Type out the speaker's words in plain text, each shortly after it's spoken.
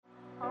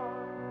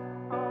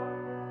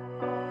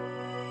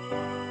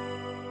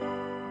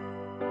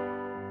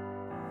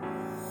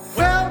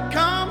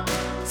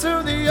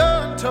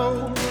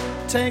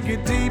take a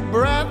deep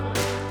breath,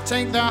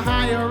 take the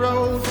higher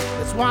road.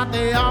 That's what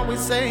they always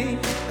say,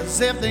 as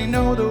if they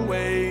know the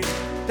way.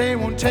 They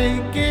won't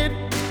take it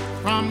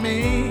from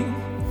me.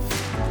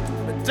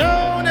 But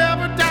don't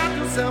ever doubt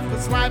yourself,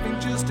 'cause life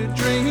ain't just a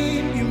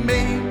dream. You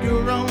make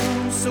your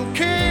own, so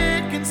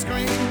kick and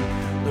scream.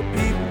 The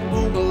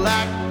people will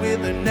act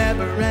with a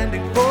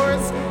never-ending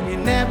force. You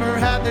never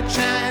had the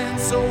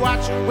chance, so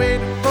what you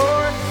waiting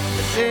for?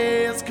 The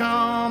day has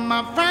come,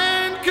 my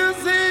friend,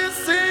 'cause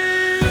this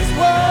is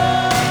war.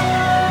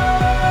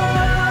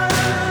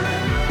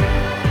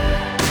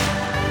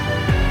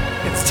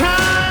 It's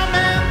time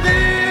and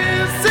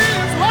this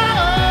is war.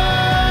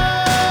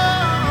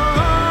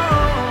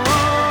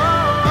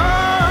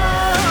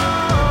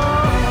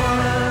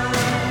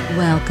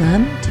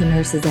 Welcome to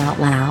Nurses Out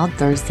Loud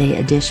Thursday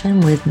edition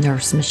with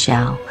Nurse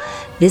Michelle.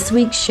 This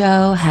week's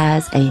show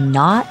has a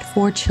not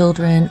for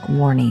children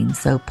warning,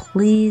 so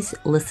please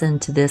listen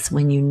to this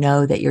when you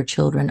know that your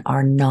children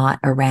are not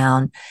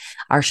around.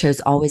 Our shows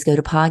always go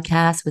to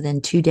podcast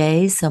within 2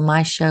 days, so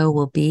my show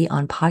will be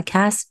on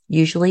podcast,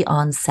 usually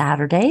on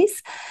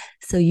Saturdays.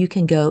 So you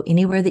can go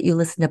anywhere that you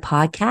listen to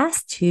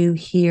podcasts to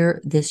hear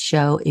this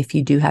show if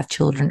you do have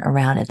children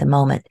around at the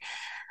moment.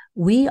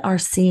 We are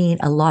seeing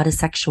a lot of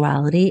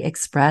sexuality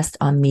expressed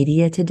on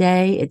media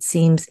today. It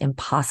seems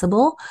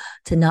impossible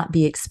to not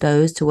be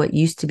exposed to what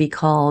used to be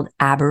called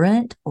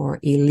aberrant or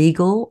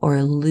illegal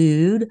or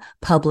lewd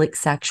public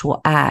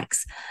sexual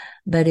acts.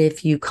 But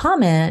if you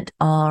comment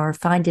or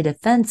find it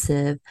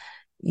offensive,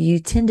 you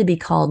tend to be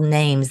called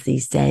names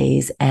these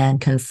days and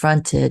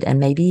confronted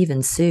and maybe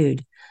even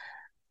sued.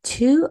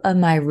 2 of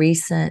my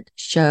recent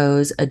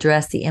shows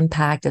address the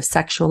impact of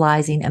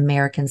sexualizing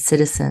American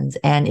citizens.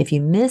 And if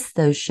you missed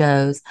those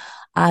shows,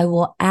 I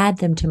will add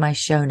them to my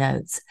show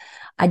notes.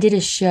 I did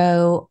a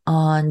show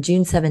on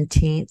June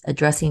 17th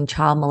addressing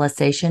child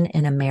molestation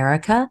in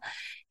America.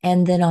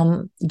 And then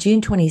on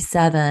June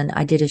 27,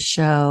 I did a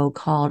show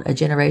called A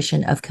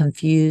Generation of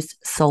Confused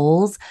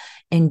Souls,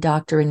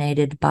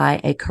 Indoctrinated by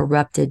a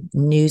Corrupted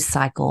News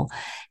Cycle.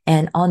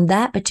 And on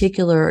that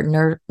particular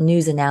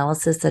news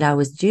analysis that I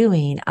was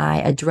doing,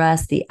 I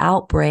addressed the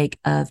outbreak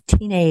of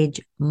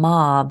teenage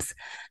mobs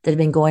that have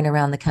been going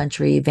around the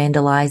country,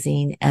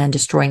 vandalizing and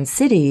destroying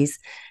cities.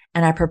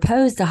 And I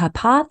proposed a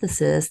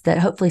hypothesis that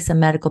hopefully some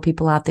medical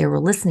people out there were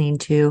listening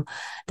to,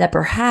 that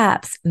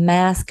perhaps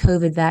mass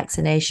COVID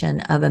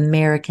vaccination of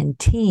American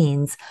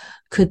teens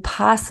could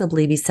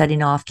possibly be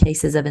setting off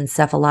cases of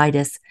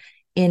encephalitis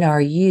in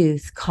our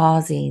youth,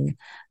 causing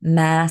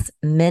mass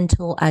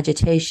mental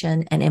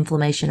agitation and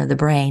inflammation of the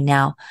brain.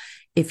 Now,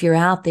 if you're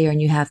out there and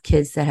you have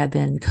kids that have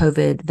been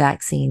COVID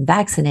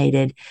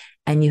vaccinated,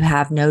 and you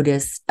have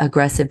noticed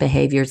aggressive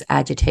behaviors,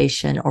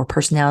 agitation, or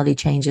personality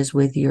changes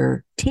with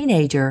your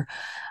teenager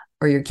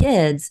or your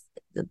kids,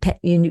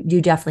 you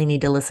definitely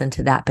need to listen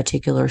to that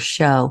particular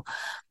show.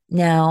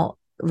 Now,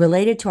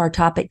 related to our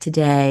topic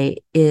today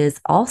is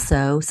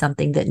also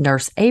something that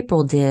Nurse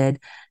April did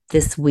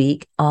this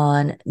week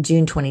on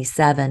June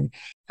 27.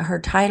 Her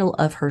title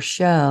of her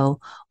show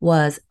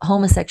was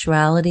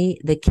Homosexuality,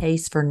 the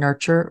Case for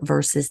Nurture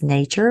versus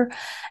Nature.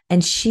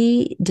 And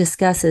she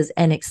discusses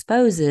and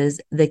exposes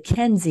the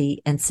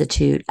Kinsey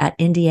Institute at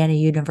Indiana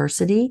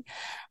University.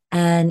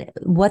 And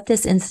what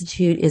this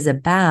institute is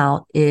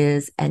about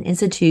is an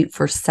Institute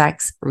for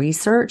Sex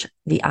Research,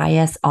 the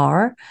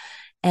ISR.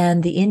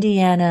 And the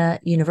Indiana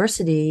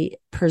University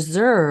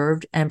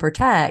preserved and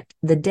protect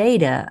the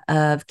data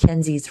of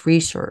Kinsey's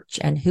research.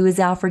 And who is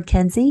Alfred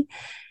Kinsey?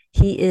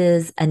 He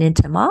is an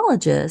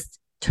entomologist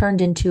turned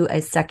into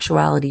a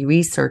sexuality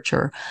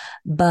researcher.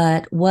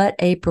 But what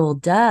April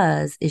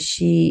does is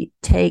she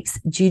takes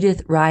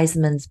Judith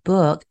Reisman's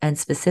book, and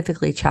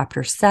specifically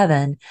chapter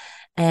 7,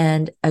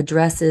 and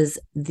addresses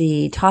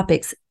the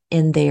topics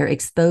in there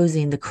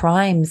exposing the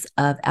crimes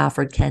of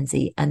Alfred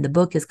Kinsey. And the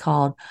book is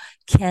called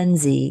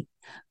Kinsey,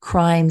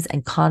 Crimes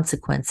and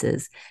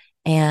Consequences.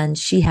 And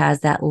she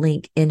has that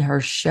link in her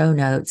show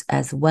notes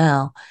as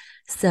well.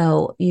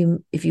 So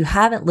if you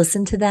haven't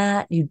listened to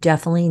that, you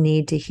definitely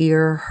need to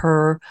hear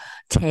her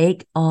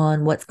take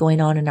on what's going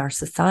on in our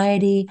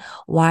society.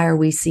 Why are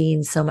we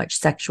seeing so much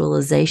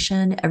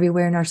sexualization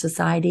everywhere in our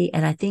society?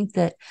 And I think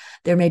that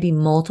there may be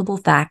multiple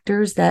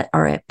factors that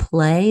are at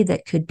play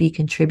that could be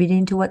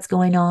contributing to what's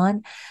going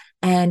on.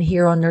 And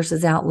here on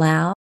Nurses Out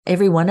Loud,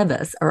 every one of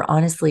us are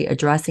honestly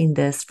addressing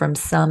this from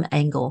some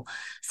angle.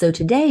 So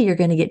today you're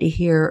going to get to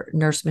hear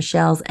Nurse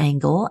Michelle's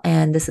angle,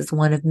 and this is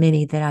one of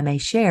many that I may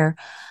share.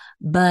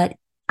 But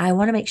I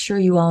want to make sure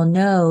you all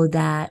know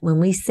that when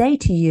we say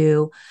to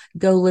you,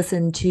 go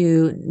listen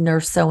to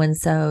Nurse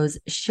So-and-so's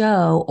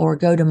show or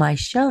go to my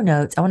show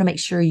notes, I want to make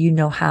sure you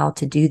know how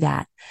to do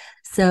that.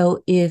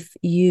 So if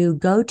you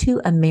go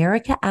to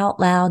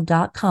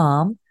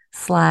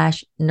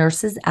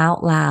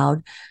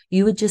americaoutloud.com/nursesoutloud,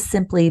 you would just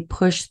simply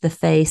push the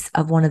face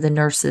of one of the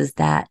nurses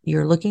that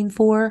you're looking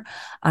for.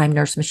 I'm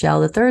Nurse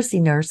Michelle, the Thursday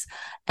nurse.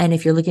 And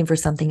if you're looking for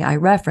something I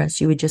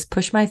referenced, you would just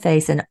push my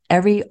face, and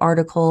every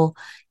article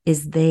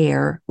is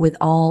there with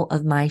all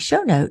of my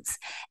show notes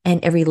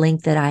and every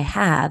link that I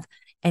have.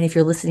 And if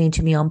you're listening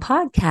to me on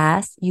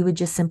podcast, you would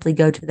just simply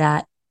go to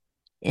that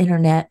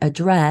internet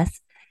address.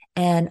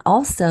 And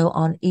also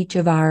on each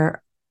of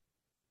our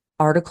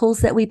articles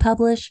that we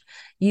publish,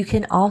 you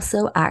can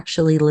also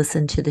actually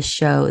listen to the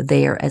show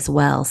there as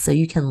well. So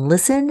you can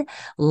listen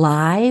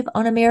live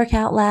on America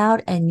Out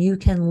Loud, and you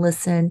can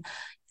listen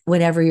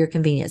whenever you're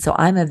convenient. So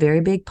I'm a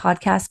very big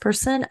podcast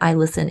person. I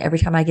listen every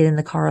time I get in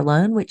the car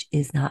alone, which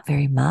is not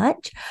very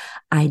much.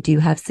 I do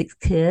have 6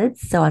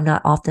 kids, so I'm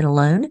not often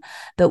alone.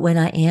 But when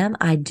I am,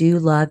 I do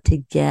love to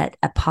get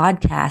a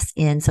podcast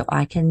in so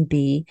I can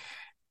be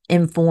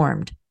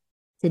informed.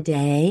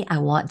 Today, I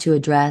want to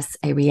address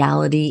a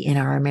reality in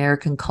our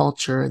American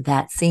culture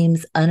that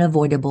seems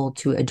unavoidable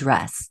to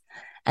address,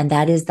 and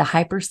that is the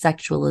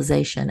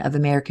hypersexualization of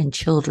American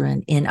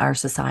children in our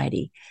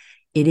society.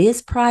 It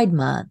is Pride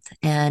Month,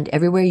 and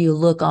everywhere you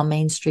look on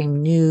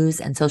mainstream news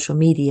and social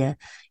media,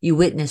 you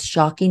witness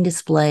shocking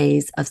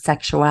displays of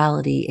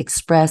sexuality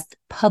expressed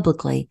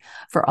publicly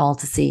for all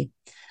to see.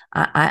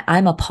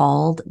 I'm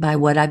appalled by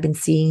what I've been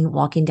seeing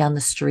walking down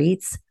the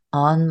streets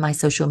on my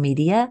social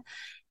media.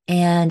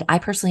 And I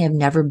personally have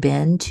never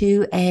been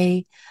to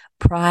a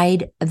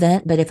Pride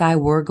event, but if I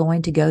were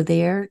going to go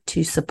there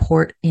to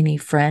support any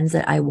friends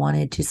that I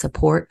wanted to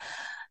support,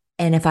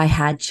 and if I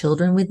had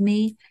children with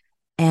me,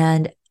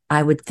 and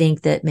I would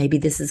think that maybe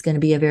this is going to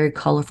be a very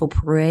colorful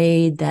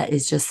parade that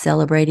is just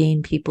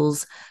celebrating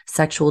people's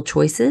sexual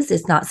choices.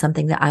 It's not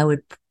something that I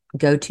would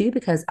go to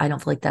because I don't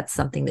feel like that's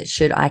something that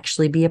should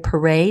actually be a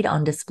parade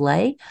on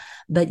display,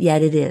 but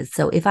yet it is.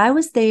 So if I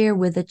was there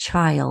with a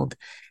child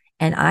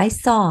and I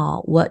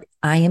saw what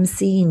I am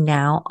seeing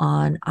now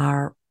on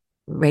our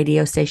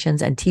radio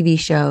stations and TV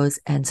shows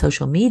and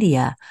social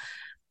media,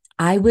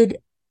 I would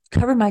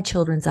cover my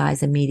children's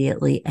eyes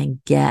immediately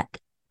and get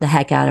the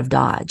heck out of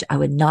Dodge. I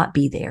would not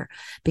be there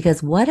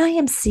because what I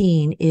am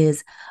seeing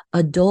is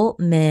adult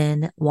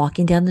men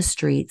walking down the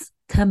streets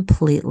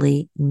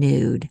completely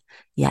nude.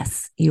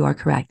 Yes, you are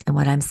correct in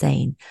what I'm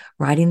saying.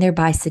 Riding their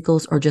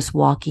bicycles or just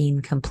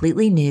walking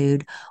completely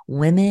nude.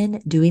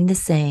 Women doing the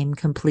same,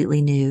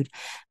 completely nude.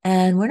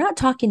 And we're not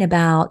talking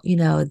about,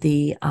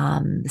 the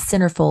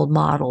centerfold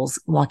models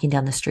walking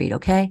down the street,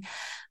 okay?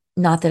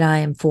 Not that I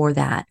am for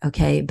that,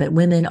 okay? But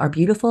women are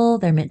beautiful.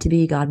 They're meant to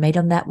be. God made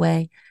them that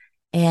way.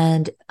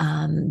 And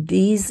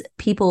these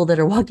people that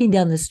are walking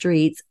down the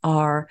streets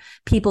are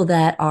people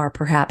that are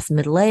perhaps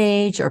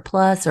middle-aged or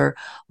plus or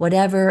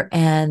whatever,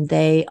 and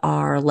they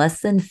are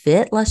less than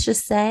fit, let's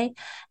just say,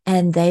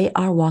 and they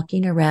are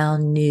walking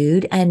around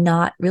nude and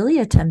not really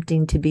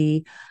attempting to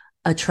be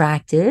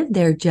attractive.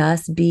 They're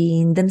just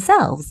being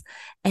themselves.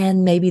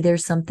 And maybe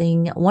there's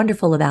something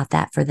wonderful about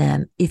that for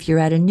them if you're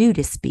at a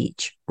nudist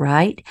beach,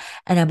 right?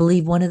 And I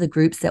believe one of the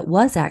groups that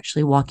was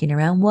actually walking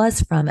around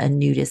was from a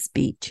nudist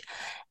beach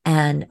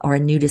or a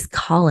nudist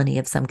colony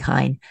of some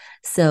kind.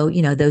 So,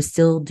 those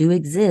still do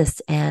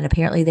exist. And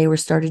apparently they were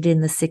started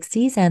in the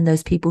 60s. And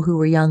those people who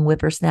were young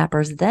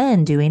whippersnappers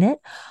then doing it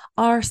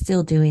are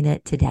still doing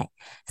it today.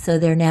 So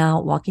they're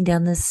now walking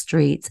down the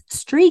streets,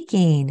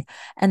 streaking.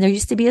 And there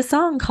used to be a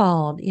song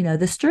called,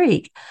 The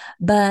Streak.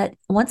 But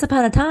once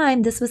upon a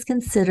time, this was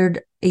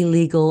considered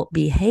illegal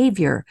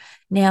behavior.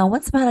 Now,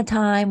 once upon a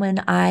time when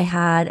I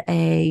had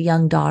a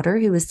young daughter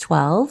who was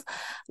 12,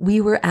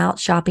 we were out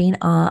shopping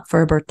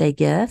for a birthday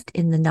gift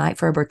in the night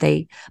for a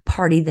birthday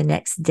party the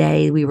next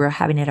day. We were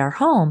having it at our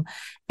home.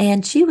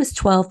 And she was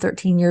 12,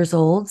 13 years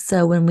old.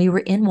 So when we were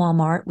in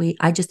Walmart,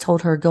 I just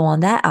told her, go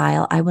on that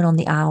aisle. I went on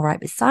the aisle right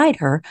beside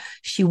her.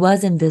 She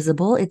was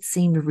invisible. It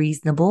seemed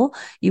reasonable.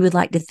 You would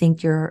like to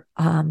think your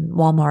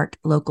Walmart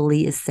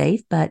locally is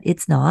safe, but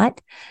it's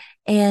not.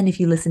 And if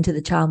you listen to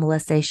the child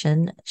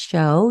molestation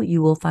show,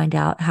 you will find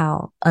out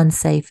how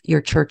unsafe your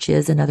church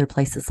is and other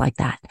places like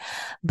that.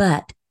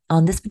 But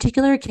on this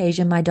particular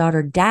occasion, my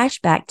daughter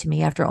dashed back to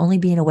me after only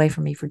being away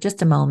from me for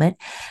just a moment.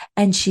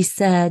 And she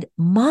said,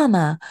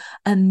 Mama,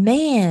 a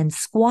man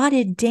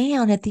squatted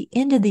down at the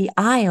end of the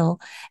aisle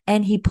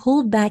and he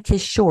pulled back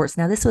his shorts.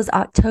 Now, this was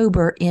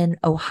October in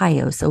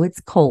Ohio, so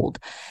it's cold.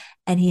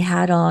 And he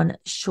had on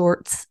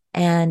shorts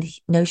and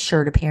no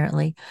shirt,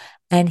 apparently.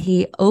 And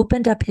he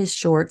opened up his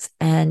shorts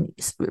and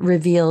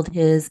revealed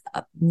his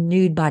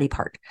nude body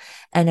part.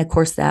 And of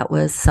course, that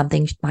was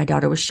something my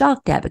daughter was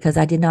shocked at because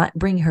I did not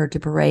bring her to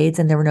parades.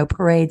 And there were no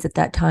parades at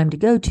that time to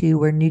go to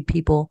where nude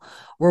people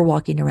were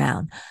walking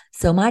around.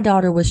 So my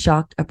daughter was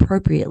shocked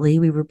appropriately.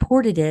 We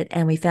reported it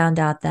and we found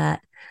out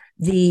that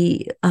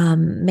the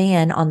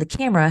man on the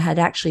camera had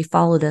actually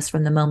followed us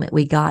from the moment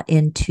we got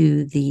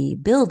into the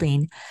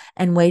building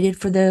and waited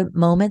for the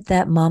moment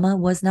that Mama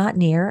was not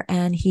near,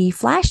 and he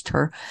flashed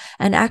her.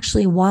 And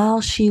actually,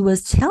 while she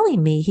was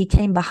telling me, he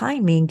came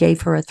behind me and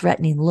gave her a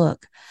threatening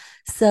look.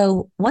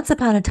 So once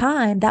upon a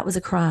time, that was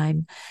a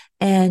crime,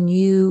 and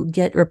you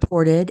get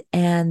reported,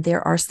 and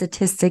there are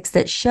statistics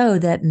that show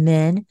that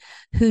men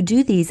who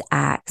do these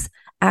acts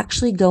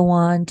actually go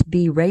on to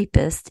be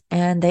rapists,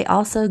 and they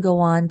also go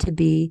on to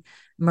be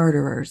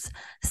murderers.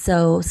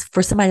 So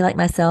for somebody like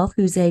myself,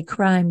 who's a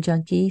crime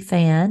junkie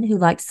fan, who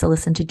likes to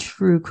listen to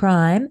true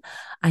crime,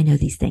 I know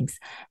these things.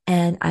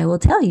 And I will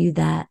tell you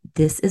that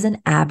this is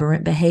an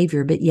aberrant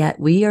behavior, but yet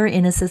we are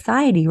in a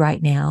society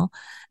right now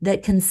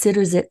that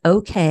considers it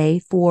okay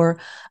for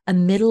a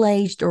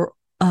middle-aged or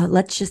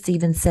let's just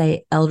even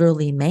say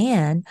elderly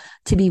man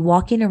to be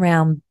walking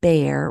around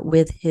bare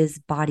with his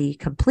body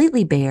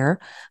completely bare,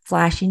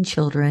 flashing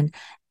children,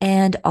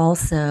 and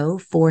also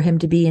for him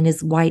to be in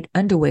his white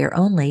underwear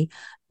only,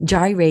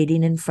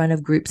 gyrating in front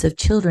of groups of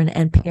children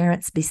and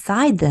parents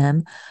beside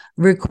them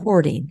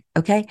recording.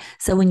 Okay.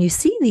 So when you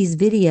see these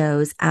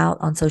videos out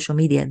on social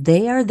media,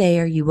 they are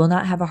there. You will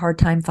not have a hard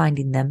time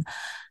finding them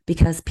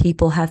because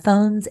people have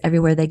phones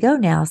everywhere they go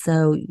now.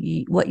 So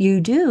what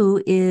you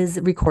do is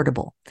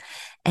recordable.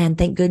 And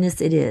thank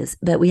goodness it is.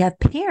 But we have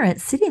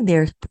parents sitting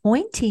there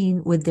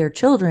pointing with their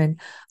children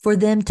for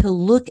them to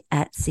look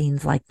at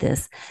scenes like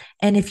this.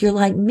 And if you're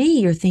like me,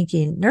 you're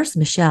thinking, Nurse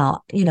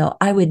Michelle,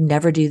 I would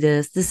never do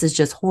this. This is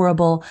just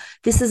horrible.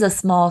 This is a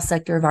small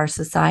sector of our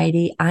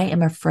society. I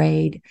am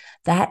afraid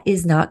that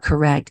is not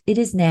correct. It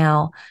is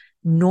now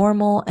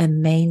normal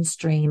and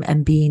mainstream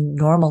and being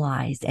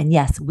normalized. And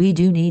yes, we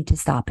do need to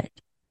stop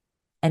it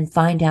and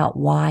find out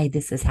why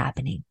this is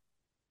happening.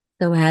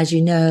 So as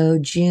you know,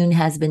 June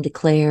has been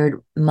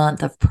declared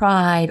Month of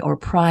Pride or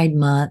Pride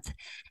Month.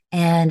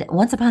 And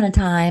once upon a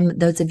time,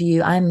 those of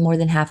you, I'm more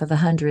than half of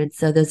 100.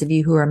 So those of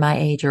you who are my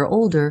age or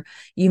older,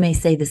 you may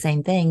say the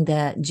same thing,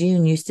 that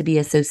June used to be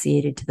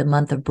associated to the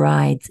month of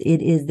brides.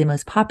 It is the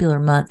most popular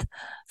month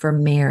for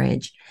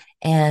marriage.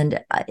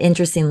 And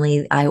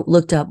interestingly, I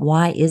looked up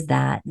why is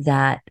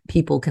that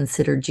people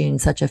consider June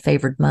such a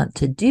favored month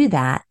to do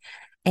that.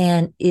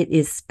 And it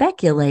is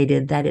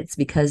speculated that it's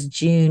because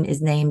June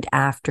is named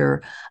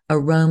after a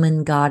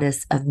Roman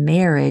goddess of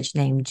marriage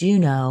named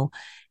Juno.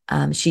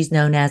 She's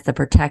known as the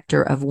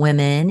protector of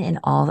women in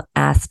all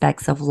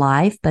aspects of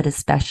life, but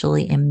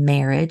especially in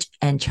marriage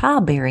and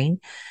childbearing.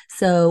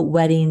 So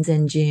weddings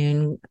in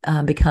June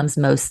becomes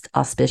most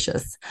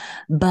auspicious.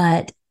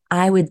 But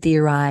I would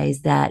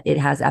theorize that it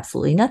has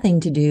absolutely nothing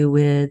to do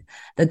with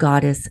the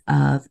goddess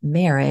of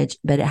marriage,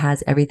 but it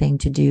has everything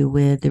to do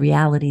with the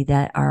reality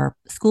that our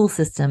school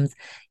systems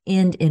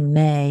end in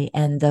May,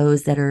 and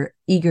those that are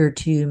eager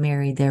to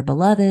marry their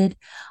beloved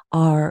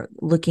are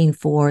looking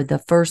for the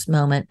first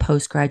moment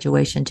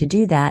post-graduation to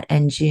do that,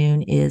 and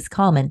June is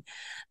common.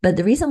 But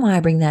the reason why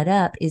I bring that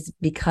up is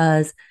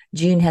because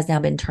June has now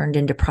been turned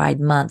into Pride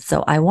Month.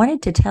 So I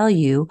wanted to tell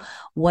you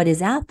what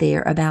is out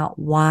there about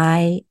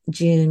why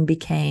June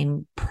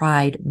became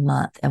Pride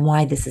Month and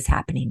why this is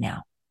happening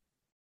now.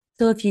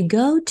 So if you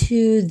go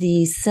to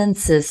the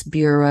Census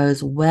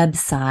Bureau's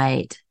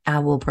website, I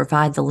will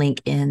provide the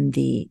link in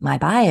my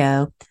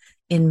bio,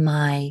 in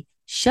my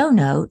show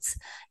notes,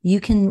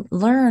 you can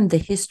learn the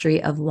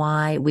history of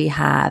why we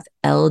have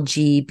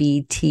LGBTQIA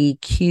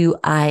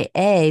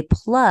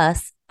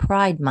plus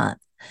Pride Month.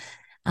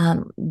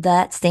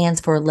 That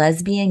stands for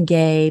Lesbian,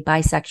 Gay,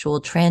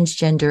 Bisexual,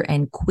 Transgender,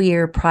 and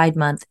Queer. Pride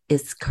Month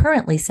is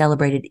currently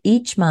celebrated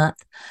each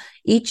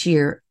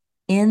year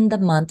in the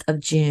month of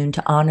June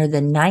to honor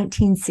the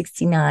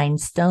 1969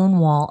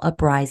 Stonewall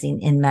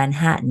Uprising in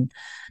Manhattan.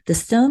 The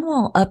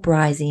Stonewall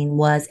Uprising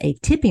was a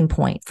tipping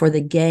point for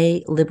the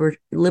gay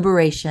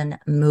liberation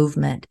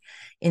movement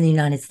in the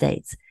United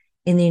States.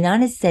 In the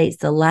United States,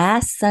 the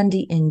last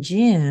Sunday in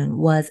June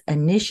was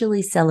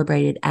initially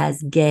celebrated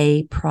as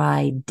Gay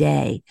Pride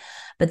Day,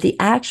 but the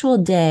actual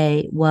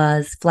day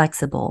was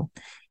flexible.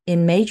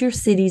 In major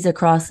cities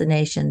across the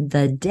nation,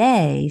 the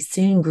day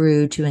soon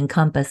grew to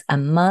encompass a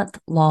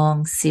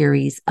month-long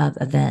series of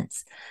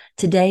events.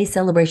 Today,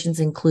 celebrations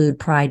include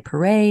pride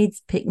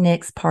parades,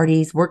 picnics,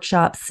 parties,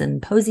 workshops,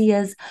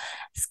 symposias,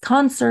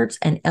 concerts,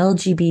 and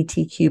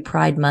LGBTQ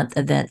Pride Month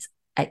events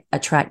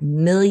attract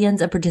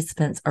millions of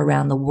participants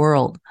around the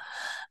world.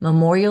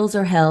 Memorials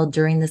are held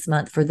during this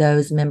month for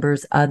those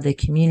members of the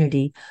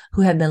community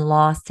who have been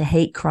lost to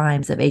hate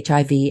crimes of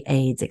HIV,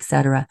 AIDS,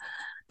 etc.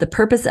 The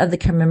purpose of the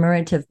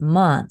commemorative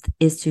month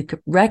is to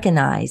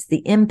recognize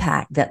the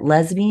impact that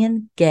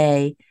lesbian,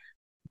 gay,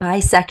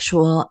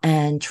 bisexual,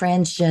 and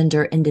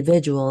transgender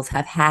individuals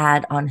have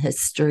had on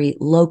history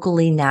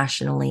locally,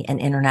 nationally, and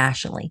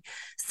internationally.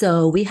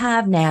 So we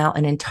have now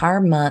an entire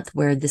month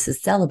where this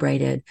is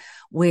celebrated,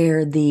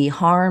 where the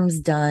harms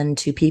done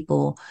to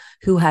people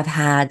who have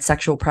had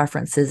sexual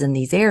preferences in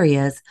these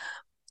areas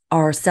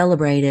are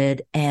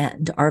celebrated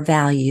and are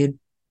valued,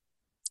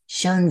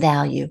 shown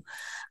value.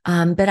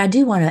 But I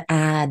do want to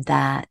add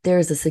that there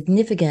is a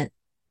significant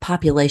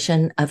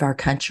population of our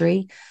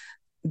country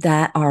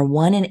that are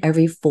 1 in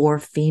every 4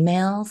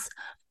 females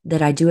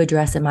that I do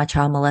address in my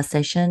child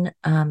molestation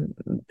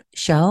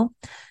show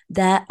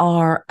that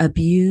are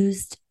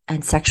abused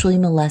and sexually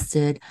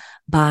molested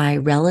by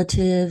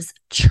relatives,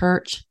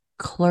 church,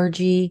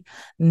 clergy,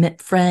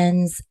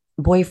 friends,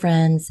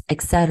 boyfriends,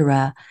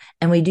 etc.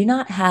 And we do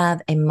not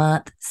have a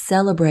month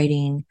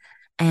celebrating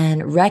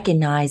and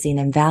recognizing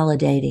and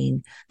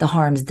validating the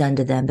harms done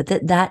to them.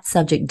 But that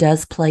subject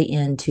does play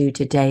into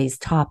today's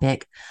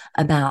topic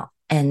about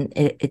and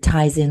it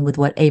ties in with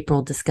what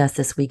April discussed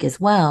this week as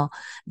well,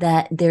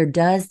 that there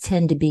does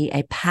tend to be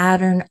a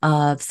pattern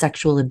of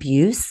sexual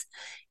abuse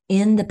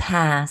in the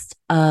past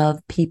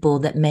of people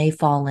that may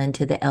fall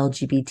into the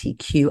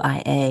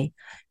LGBTQIA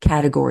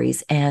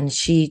categories. And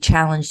she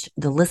challenged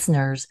the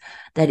listeners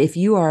that if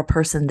you are a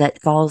person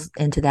that falls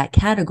into that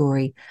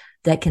category,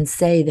 that can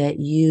say that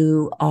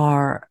you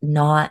are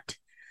not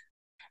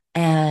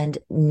and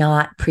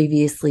not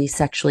previously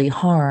sexually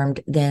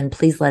harmed, then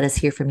please let us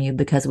hear from you,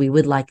 because we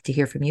would like to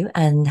hear from you.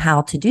 And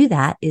how to do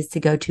that is to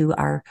go to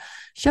our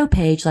show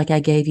page, like I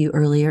gave you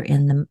earlier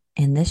in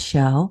this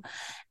show,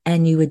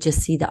 and you would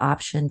just see the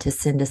option to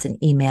send us an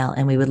email,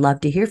 and we would love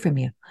to hear from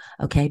you.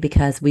 Okay.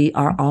 Because we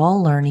are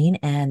all learning,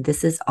 and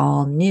this is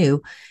all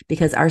new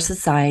because our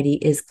society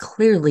is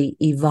clearly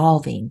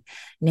evolving.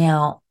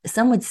 Now,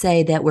 some would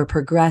say that we're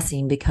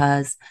progressing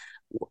because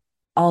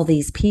all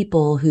these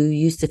people who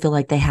used to feel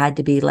like they had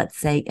to be, let's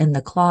say, in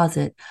the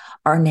closet,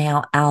 are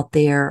now out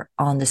there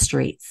on the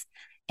streets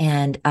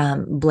and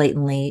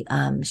blatantly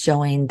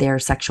showing their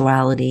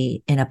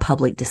sexuality in a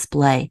public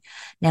display.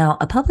 Now,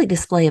 a public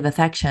display of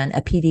affection,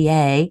 a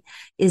PDA,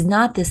 is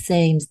not the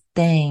same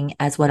thing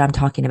as what I'm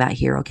talking about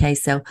here. Okay.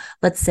 So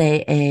let's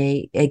say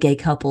a gay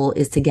couple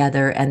is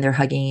together and they're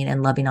hugging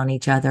and loving on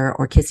each other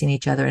or kissing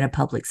each other in a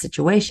public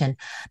situation.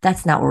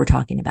 That's not what we're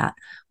talking about.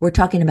 We're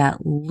talking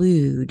about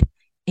lewd,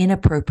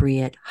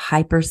 inappropriate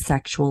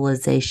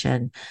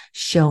hypersexualization,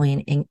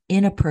 showing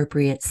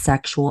inappropriate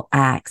sexual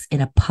acts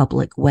in a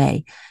public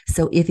way.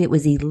 So if it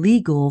was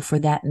illegal for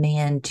that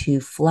man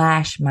to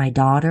flash my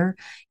daughter,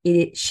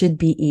 it should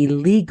be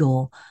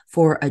illegal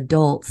for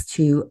adults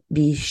to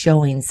be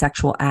showing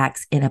sexual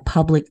acts in a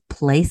public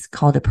place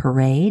called a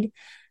parade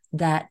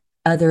that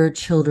other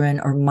children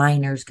or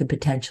minors could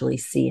potentially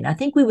see. And I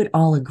think we would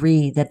all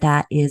agree that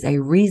that is a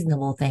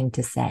reasonable thing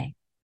to say.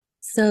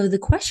 So the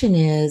question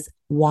is,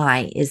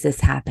 why is this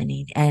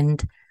happening?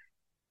 And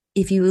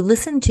if you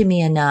listen to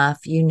me enough,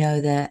 you know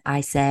that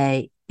I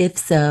say, if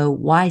so,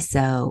 why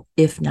so?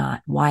 If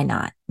not, why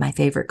not? My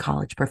favorite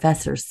college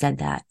professors said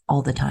that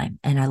all the time,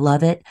 and I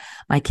love it.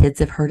 My kids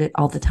have heard it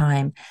all the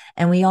time.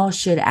 And we all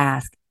should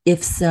ask,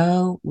 if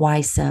so,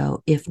 why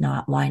so? If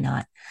not, why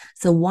not?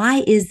 So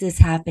why is this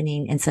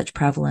happening in such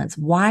prevalence?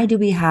 Why do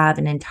we have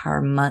an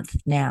entire month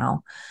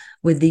now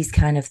with these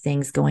kind of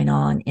things going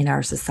on in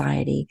our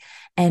society?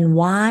 And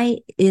why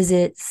is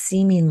it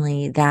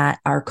seemingly that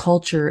our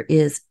culture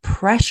is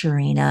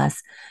pressuring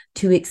us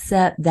to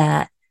accept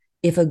that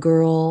if a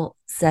girl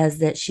says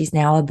that she's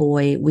now a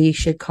boy, we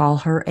should call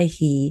her a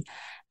he?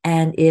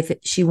 And if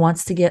she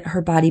wants to get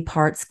her body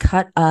parts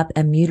cut up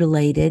and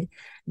mutilated,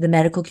 the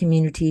medical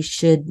community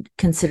should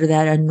consider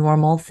that a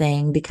normal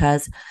thing,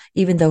 because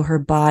even though her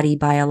body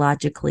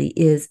biologically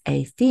is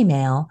a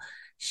female,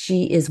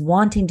 she is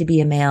wanting to be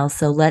a male.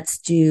 So let's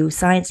do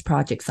science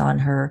projects on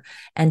her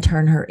and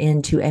turn her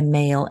into a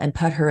male and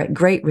put her at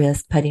great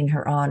risk, putting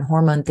her on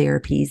hormone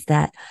therapies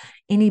that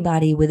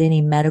anybody with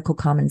any medical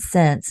common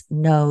sense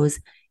knows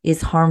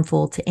is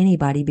harmful to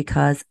anybody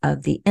because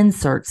of the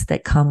inserts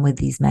that come with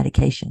these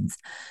medications.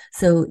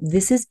 So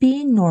this is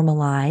being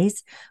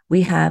normalized.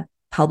 We have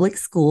public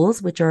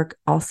schools, which are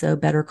also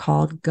better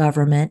called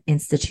government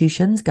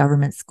institutions,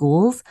 government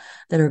schools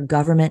that are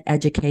government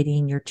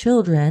educating your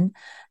children.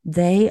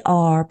 They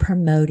are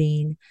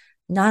promoting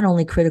not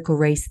only critical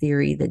race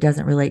theory that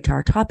doesn't relate to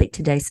our topic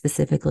today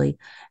specifically,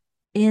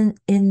 in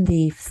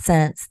the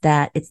sense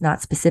that it's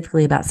not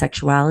specifically about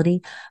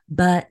sexuality,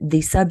 but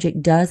the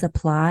subject does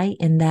apply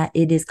in that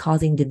it is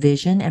causing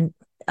division and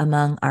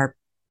among our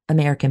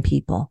American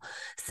people.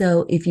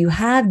 So if you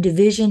have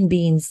division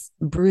being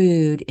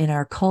brewed in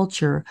our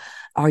culture,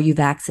 are you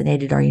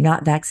vaccinated? Are you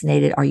not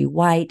vaccinated? Are you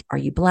white? Are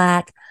you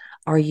black?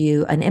 Are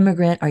you an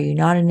immigrant? Are you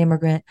not an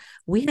immigrant?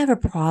 We have a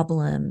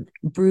problem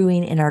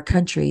brewing in our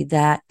country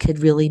that could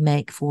really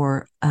make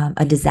for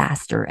a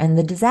disaster. And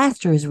the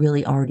disaster is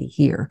really already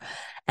here.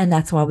 And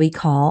that's why we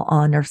call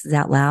on Nurses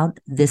Out Loud,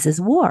 this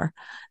is war,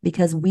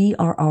 because we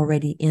are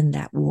already in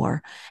that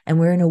war, and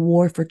we're in a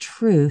war for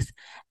truth.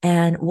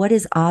 And what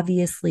is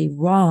obviously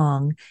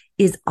wrong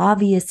is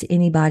obvious to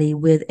anybody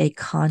with a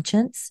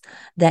conscience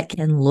that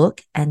can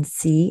look and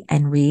see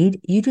and read.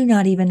 You do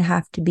not even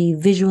have to be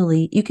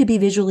you could be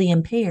visually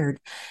impaired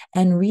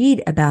and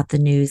read about the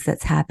news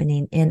that's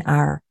happening in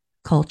our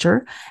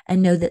culture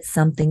and know that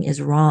something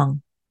is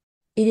wrong.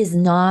 It is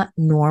not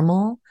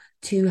normal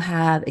to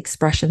have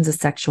expressions of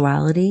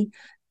sexuality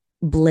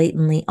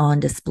blatantly on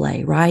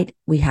display, right?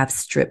 We have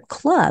strip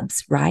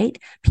clubs, right?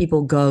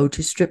 People go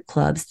to strip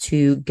clubs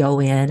to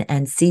go in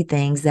and see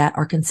things that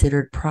are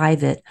considered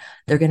private.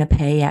 They're going to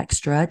pay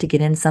extra to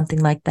get in something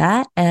like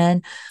that.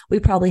 And we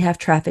probably have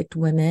trafficked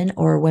women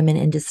or women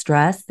in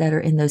distress that are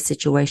in those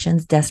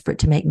situations, desperate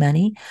to make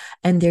money,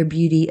 and their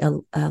beauty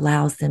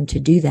allows them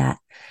to do that.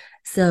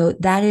 So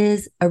that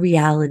is a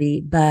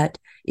reality. But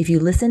if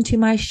you listen to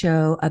my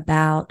show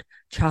about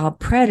child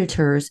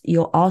predators,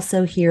 you'll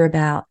also hear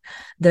about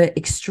the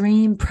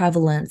extreme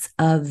prevalence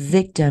of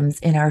victims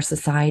in our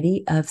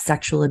society of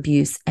sexual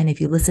abuse. And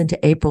if you listen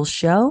to April's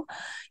show,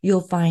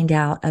 you'll find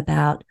out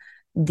about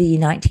the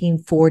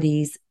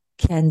 1940s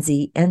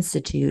Kinsey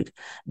Institute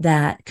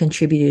that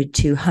contributed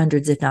to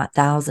hundreds, if not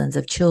thousands,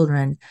 of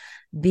children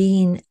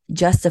being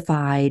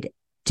justified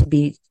to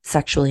be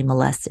sexually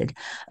molested.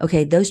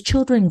 Okay, those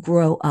children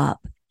grow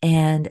up,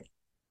 and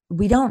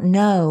we don't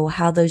know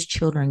how those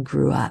children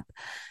grew up.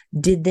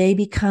 Did they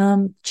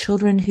become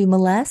children who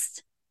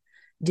molest?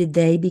 Did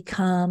they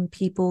become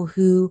people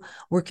who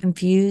were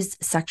confused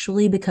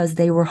sexually because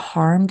they were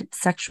harmed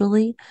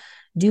sexually?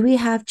 Do we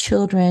have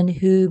children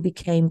who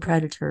became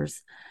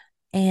predators?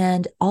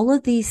 And all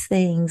of these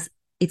things,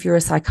 if you're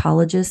a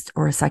psychologist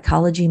or a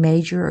psychology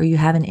major, or you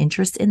have an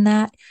interest in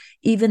that,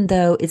 even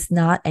though it's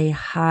not a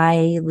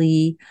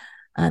highly,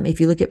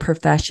 if you look at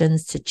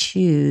professions to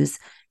choose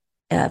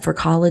for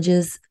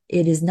colleges,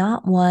 it is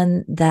not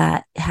one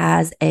that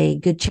has a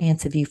good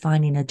chance of you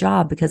finding a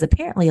job, because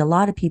apparently a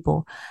lot of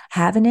people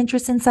have an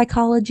interest in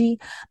psychology,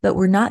 but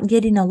we're not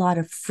getting a lot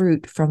of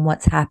fruit from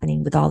what's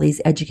happening with all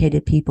these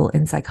educated people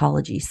in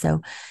psychology.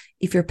 So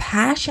if you're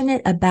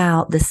passionate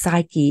about the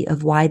psyche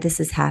of why this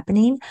is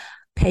happening,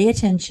 pay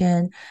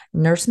attention.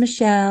 Nurse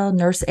Michelle,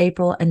 Nurse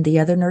April, and the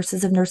other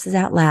nurses of Nurses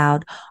Out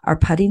Loud are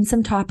putting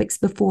some topics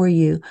before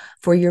you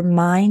for your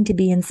mind to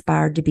be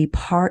inspired to be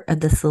part of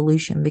the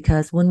solution.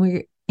 Because when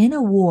we're in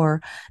a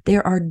war,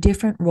 there are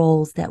different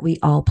roles that we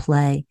all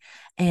play.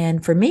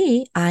 And for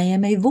me, I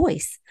am a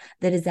voice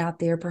that is out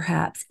there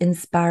perhaps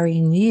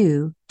inspiring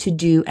you to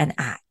do an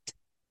act.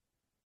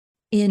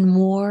 In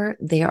war,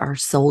 there are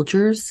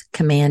soldiers,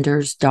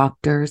 commanders,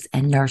 doctors,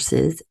 and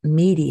nurses,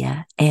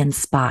 media, and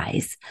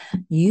spies.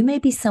 You may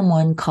be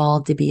someone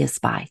called to be a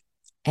spy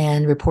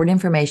and report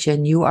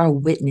information you are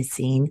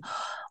witnessing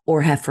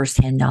or have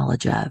firsthand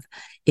knowledge of.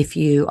 If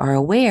you are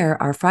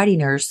aware, our Friday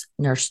nurse,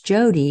 Nurse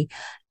Jody,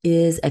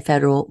 is a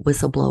federal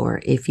whistleblower.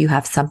 If you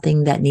have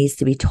something that needs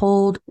to be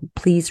told,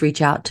 please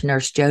reach out to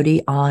Nurse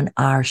Jody on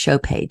our show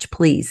page,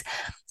 please.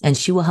 And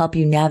she will help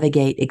you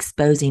navigate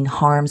exposing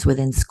harms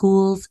within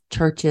schools,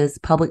 churches,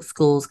 public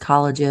schools,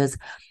 colleges,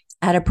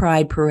 at a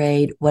pride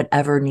parade,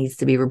 whatever needs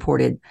to be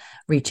reported.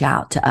 Reach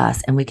out to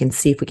us and we can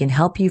see if we can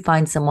help you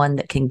find someone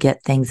that can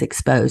get things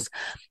exposed.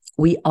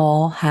 We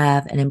all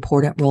have an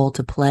important role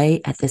to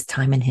play at this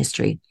time in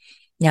history.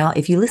 Now,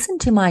 if you listen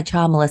to my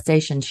child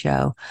molestation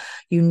show,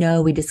 you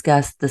know we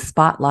discussed the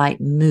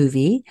Spotlight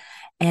movie,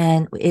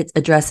 and it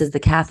addresses the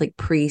Catholic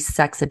priest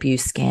sex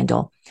abuse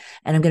scandal.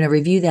 And I'm going to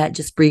review that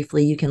just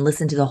briefly. You can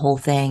listen to the whole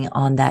thing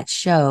on that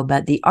show.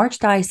 But the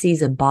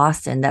Archdiocese of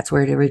Boston, that's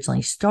where it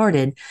originally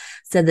started,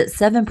 said that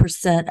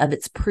 7% of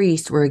its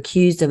priests were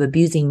accused of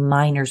abusing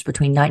minors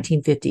between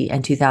 1950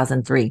 and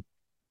 2003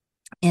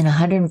 in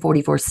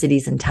 144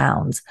 cities and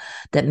towns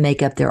that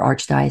make up their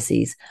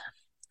archdiocese.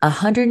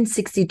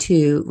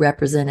 162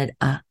 represented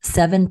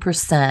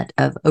 7%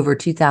 of over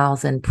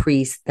 2,000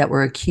 priests that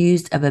were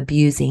accused of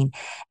abusing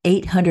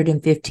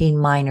 815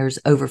 minors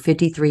over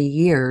 53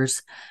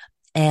 years.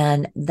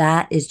 And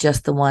that is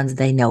just the ones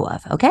they know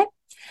of. Okay.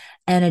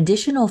 An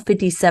additional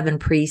 57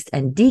 priests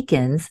and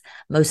deacons,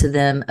 most of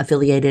them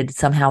affiliated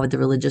somehow with the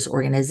religious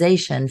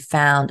organization,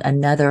 found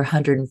another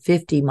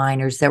 150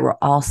 minors that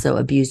were also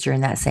abused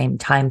during that same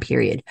time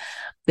period.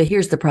 But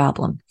here's the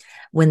problem.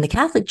 When the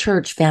Catholic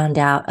Church found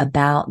out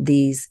about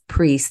these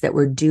priests that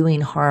were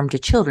doing harm to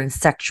children,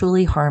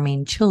 sexually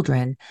harming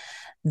children,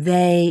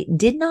 they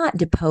did not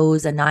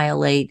depose,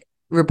 annihilate,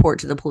 report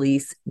to the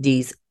police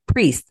these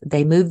priests.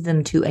 They moved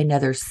them to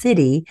another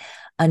city,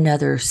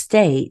 another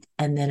state,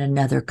 and then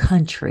another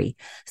country.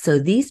 So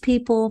these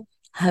people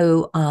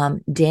who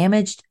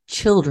damaged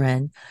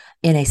children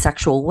in a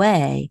sexual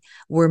way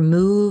were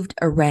moved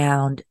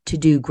around to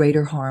do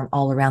greater harm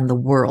all around the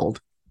world.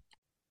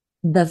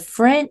 The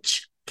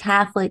French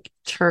Catholic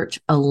Church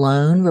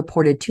alone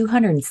reported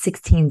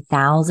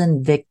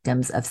 216,000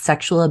 victims of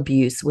sexual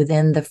abuse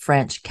within the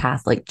French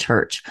Catholic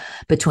Church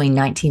between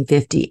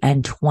 1950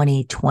 and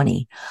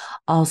 2020.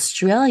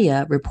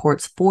 Australia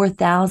reports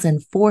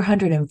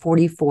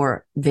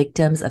 4,444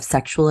 victims of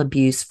sexual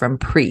abuse from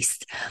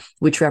priests,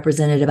 which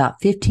represented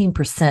about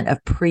 15%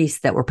 of priests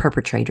that were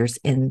perpetrators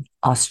in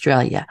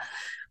Australia.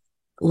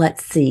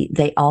 Let's see.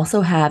 They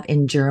also have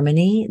in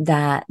Germany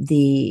that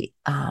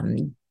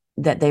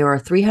there were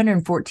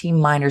 314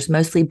 minors,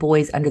 mostly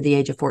boys under the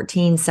age of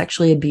 14,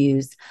 sexually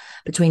abused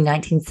between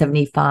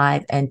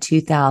 1975 and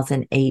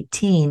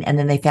 2018. And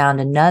then they found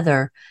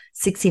another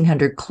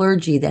 1,600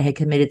 clergy that had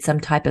committed some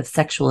type of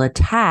sexual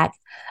attack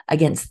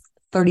against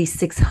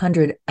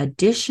 3,600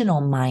 additional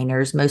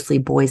minors, mostly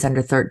boys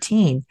under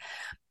 13,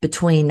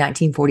 between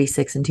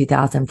 1946 and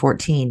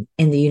 2014.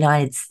 In the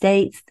United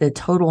States, the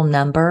total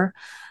number,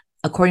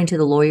 according to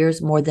the lawyers,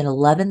 more than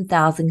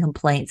 11,000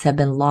 complaints have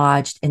been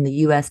lodged in the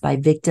U.S. by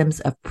victims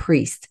of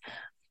priests.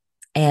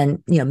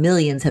 And,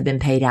 millions have been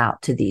paid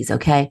out to these,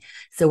 okay?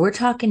 So we're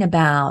talking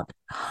about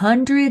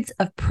hundreds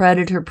of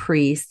predator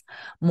priests,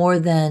 more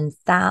than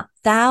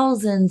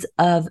thousands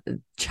of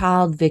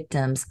child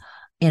victims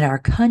in our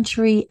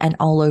country and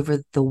all over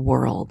the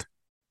world.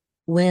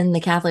 when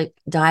the Catholic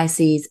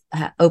diocese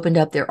opened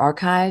up their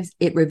archives,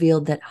 it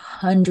revealed that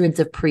hundreds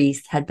of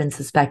priests had been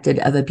suspected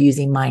of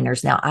abusing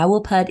minors. Now, I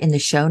will put in the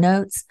show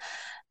notes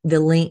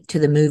the link to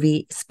the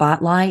movie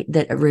Spotlight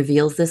that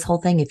reveals this whole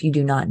thing. If you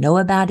do not know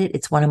about it,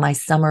 it's one of my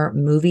summer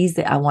movies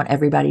that I want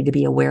everybody to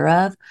be aware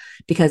of,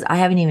 because I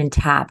haven't even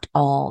tapped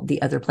all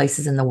the other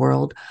places in the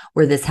world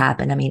where this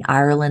happened. I mean,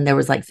 Ireland, there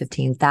was like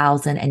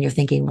 15,000. And you're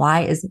thinking,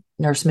 why is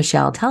Nurse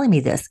Michelle telling me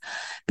this?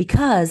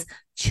 Because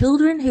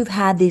children who've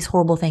had these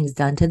horrible things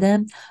done to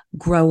them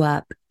grow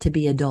up to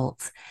be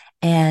adults.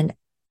 And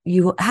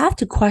you have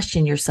to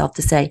question yourself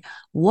to say,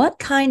 what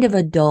kind of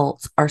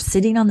adults are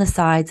sitting on the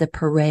sides of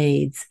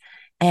parades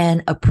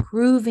and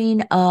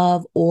approving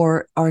of,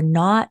 or are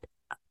not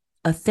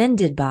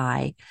offended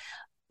by,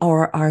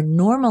 or are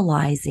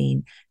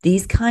normalizing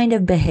these kind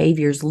of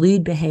behaviors,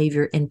 lewd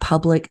behavior in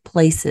public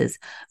places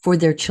for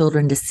their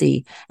children to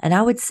see? And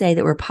I would say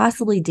that we're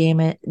possibly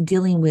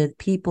dealing with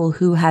people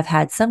who have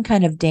had some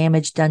kind of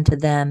damage done to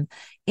them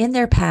in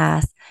their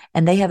past,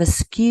 and they have a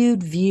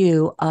skewed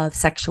view of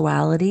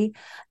sexuality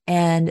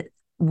and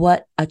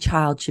what a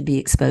child should be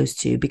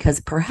exposed to, because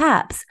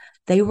perhaps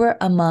they were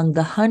among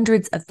the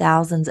hundreds of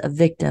thousands of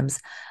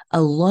victims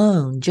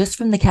alone just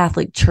from the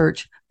Catholic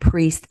Church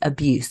priest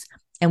abuse.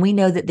 And we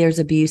know that there's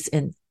abuse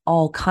in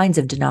all kinds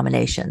of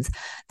denominations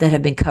that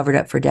have been covered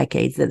up for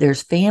decades, that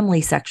there's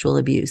family sexual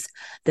abuse,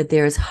 that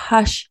there's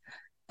hush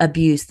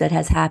abuse that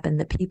has happened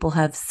that people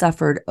have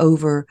suffered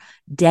over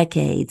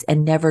decades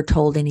and never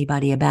told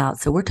anybody about.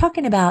 So we're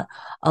talking about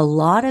a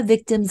lot of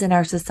victims in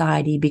our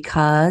society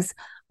because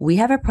we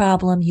have a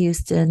problem,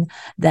 Houston,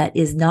 that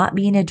is not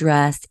being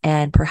addressed.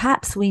 And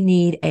perhaps we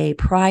need a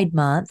Pride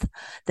Month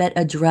that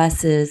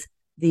addresses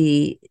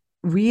the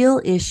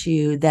real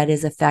issue that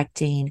is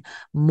affecting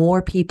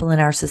more people in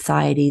our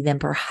society than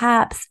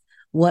perhaps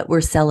what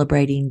we're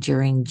celebrating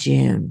during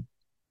June.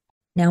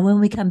 Now, when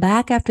we come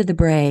back after the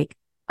break,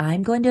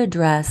 I'm going to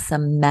address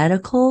some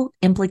medical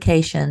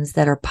implications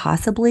that are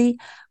possibly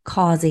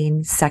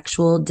causing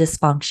sexual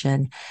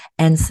dysfunction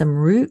and some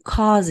root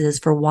causes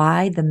for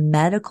why the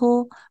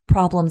medical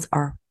problems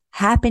are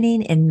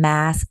happening in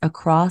mass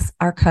across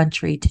our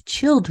country to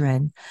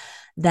children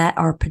that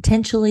are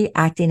potentially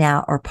acting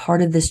out or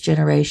part of this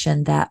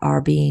generation that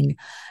are being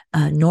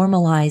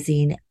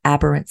normalizing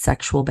aberrant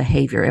sexual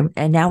behavior.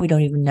 And now we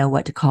don't even know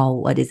what to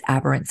call what is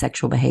aberrant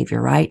sexual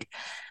behavior, right?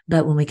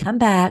 But when we come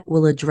back,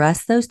 we'll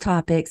address those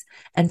topics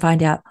and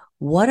find out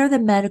what are the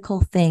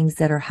medical things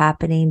that are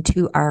happening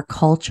to our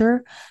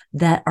culture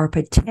that are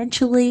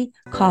potentially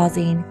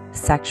causing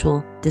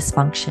sexual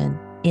dysfunction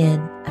in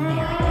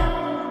America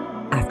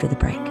after the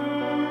break.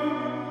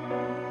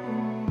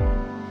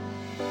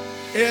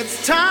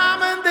 It's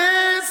time and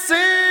this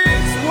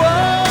is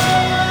what?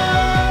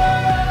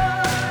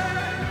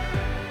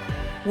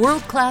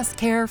 World-class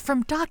care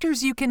from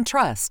doctors you can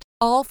trust,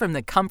 all from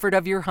the comfort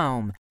of your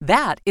home.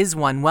 That is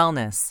One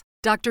Wellness.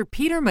 Dr.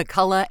 Peter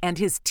McCullough and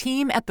his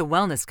team at The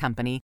Wellness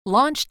Company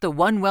launched the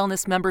One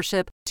Wellness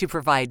membership to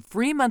provide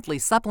free monthly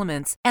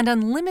supplements and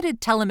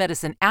unlimited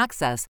telemedicine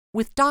access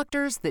with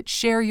doctors that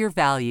share your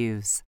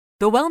values.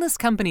 The Wellness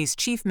Company's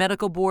Chief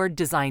Medical Board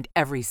designed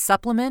every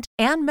supplement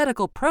and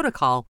medical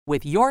protocol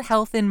with your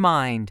health in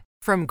mind.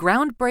 From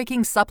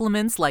groundbreaking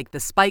supplements like the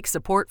Spike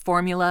Support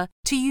Formula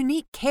to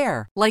unique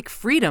care like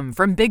Freedom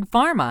from Big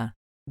Pharma.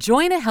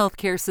 Join a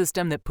healthcare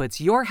system that puts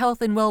your health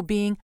and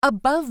well-being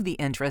above the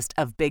interest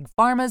of Big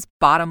Pharma's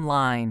bottom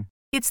line.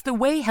 It's the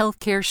way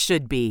healthcare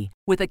should be,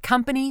 with a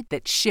company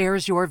that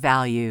shares your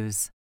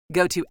values.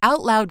 Go to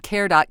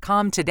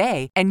OutLoudCare.com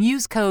today and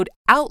use code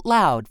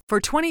OUTLOUD for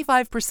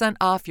 25%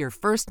 off your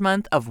first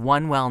month of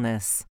One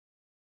Wellness.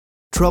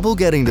 Trouble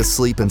getting to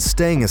sleep and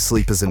staying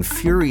asleep is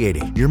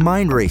infuriating. Your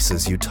mind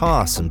races, you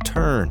toss and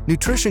turn.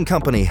 Nutrition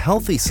company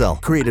Healthy Cell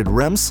created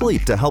REM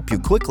sleep to help you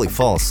quickly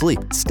fall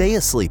asleep, stay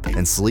asleep,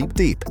 and sleep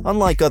deep.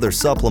 Unlike other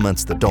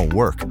supplements that don't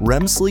work,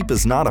 REM sleep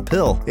is not a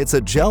pill. It's a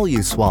gel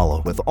you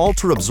swallow with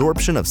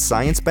ultra-absorption of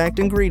science-backed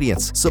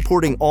ingredients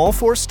supporting all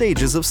 4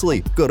 stages of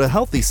sleep. Go to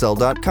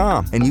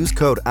HealthyCell.com and use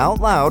code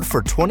OUTLOUD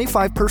for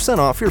 25%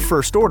 off your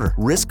first order.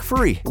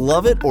 Risk-free.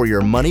 Love it or your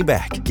money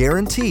back.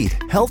 Guaranteed.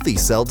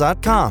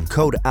 HealthyCell.com.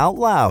 Code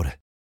OUTLOUD.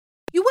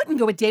 You wouldn't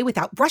go a day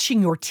without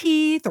brushing your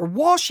teeth or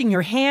washing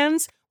your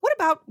hands. What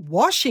about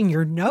washing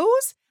your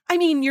nose? I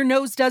mean, your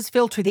nose does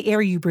filter the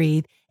air you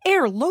breathe,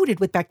 air loaded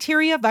with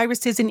bacteria,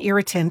 viruses, and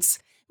irritants.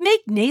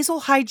 Make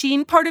nasal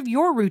hygiene part of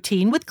your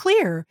routine with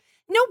Xlear.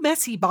 No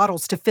messy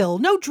bottles to fill,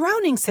 no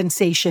drowning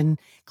sensation.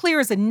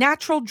 Xlear is a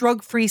natural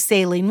drug-free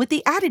saline with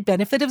the added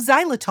benefit of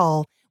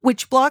xylitol,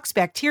 which blocks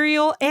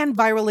bacterial and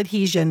viral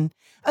adhesion.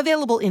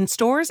 Available in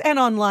stores and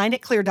online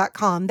at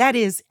Xlear.com. That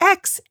is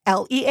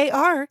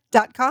XLEAR.com.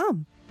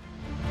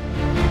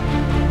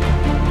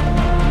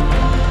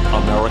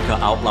 America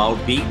Out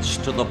Loud beats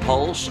to the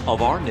pulse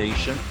of our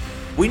nation.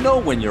 We know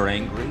when you're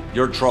angry,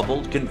 you're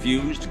troubled,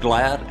 confused,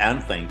 glad,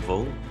 and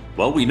thankful.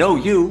 Well, we know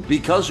you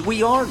because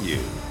we are you.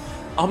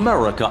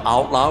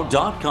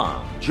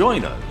 AmericaOutloud.com.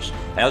 Join us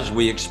as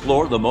we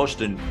explore the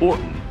most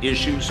important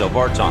issues of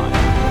our time.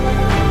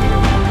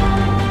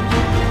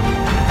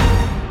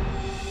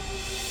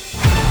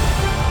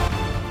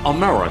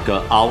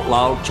 America Out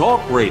Loud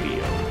Talk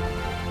Radio.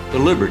 The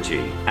liberty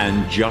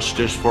and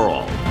justice for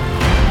all.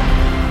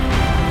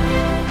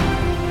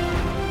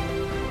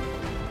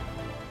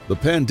 The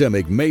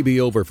pandemic may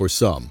be over for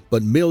some,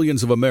 but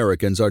millions of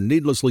Americans are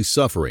needlessly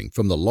suffering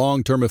from the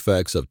long-term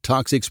effects of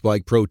toxic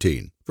spike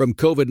protein from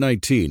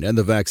COVID-19 and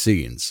the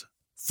vaccines.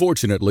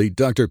 Fortunately,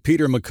 Dr.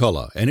 Peter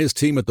McCullough and his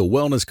team at the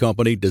Wellness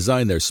Company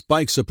designed their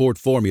spike support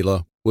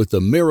formula with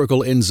the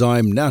miracle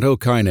enzyme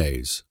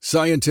nattokinase,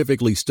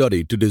 scientifically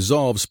studied to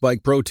dissolve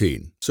spike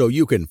protein so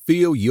you can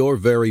feel your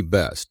very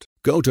best.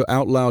 Go to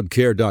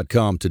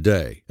OutLoudCare.com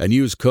today and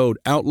use code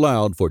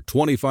OUTLOUD for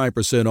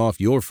 25%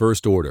 off your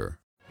first order.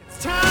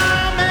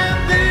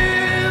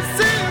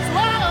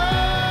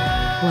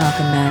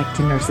 Welcome back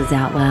to Nurses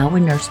Out Loud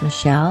with Nurse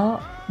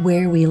Michelle.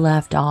 Where we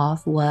left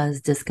off was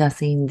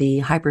discussing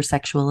the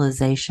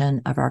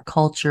hypersexualization of our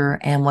culture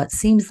and what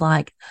seems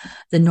like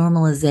the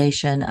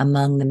normalization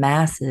among the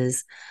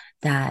masses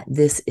that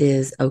this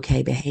is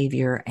okay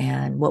behavior,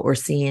 and what we're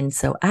seeing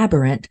so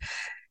aberrant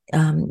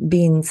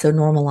being so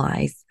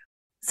normalized.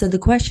 So the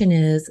question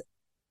is,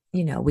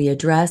 we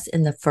addressed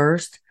in the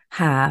first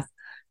half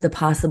the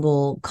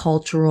possible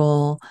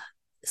cultural,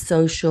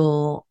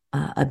 social,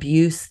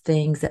 abuse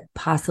things that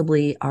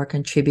possibly are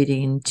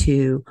contributing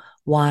to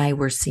why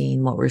we're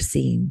seeing what we're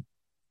seeing.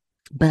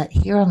 But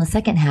here on the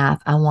second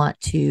half, I want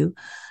to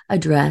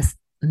address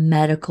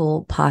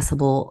medical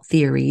possible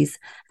theories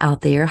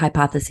out there,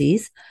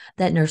 hypotheses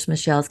that Nurse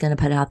Michelle is going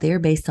to put out there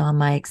based on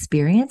my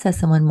experience as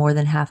someone more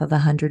than half of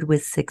 100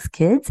 with 6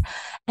 kids,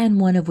 and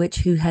one of which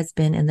who has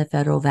been in the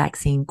federal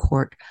vaccine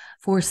court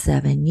for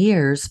 7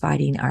 years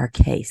fighting our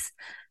case.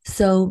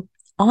 So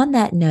on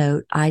that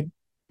note,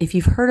 if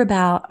you've heard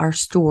about our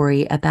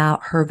story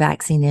about her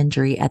vaccine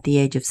injury at the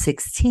age of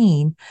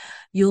 16,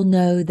 you'll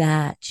know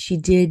that she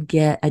did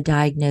get a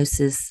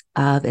diagnosis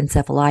of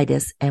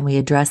encephalitis, and we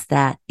addressed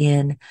that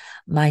in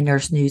my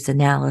Nurse News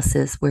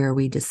analysis where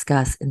we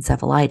discuss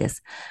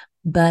encephalitis.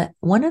 But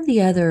one of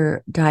the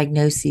other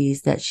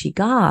diagnoses that she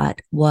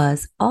got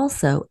was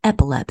also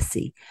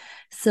epilepsy.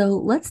 So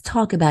let's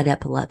talk about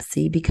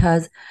epilepsy,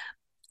 because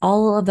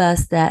all of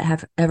us that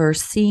have ever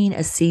seen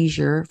a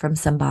seizure from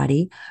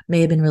somebody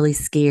may have been really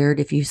scared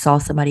if you saw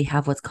somebody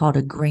have what's called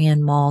a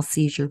grand mal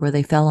seizure, where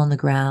they fell on the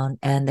ground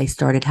and they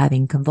started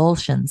having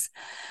convulsions.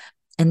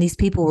 And these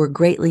people were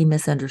greatly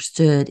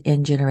misunderstood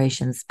in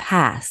generations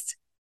past.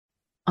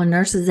 On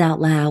Nurses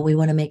Out Loud, we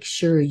want to make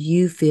sure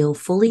you feel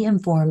fully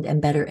informed and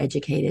better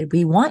educated.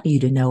 We want you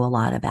to know a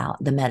lot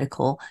about the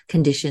medical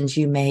conditions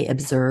you may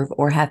observe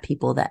or have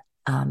people that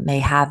may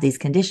have these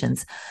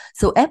conditions.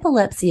 So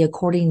epilepsy,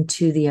 according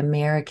to the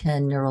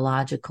American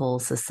Neurological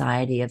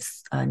Society of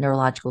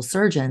Neurological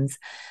Surgeons,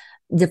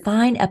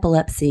 define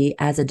epilepsy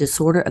as a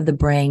disorder of the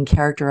brain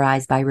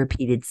characterized by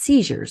repeated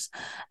seizures.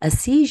 A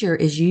seizure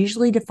is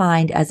usually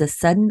defined as a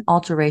sudden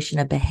alteration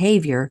of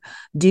behavior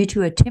due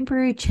to a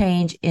temporary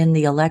change in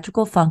the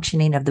electrical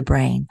functioning of the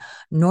brain.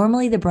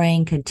 Normally, the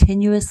brain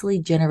continuously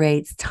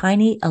generates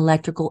tiny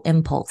electrical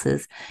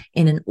impulses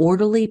in an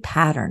orderly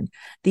pattern.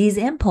 These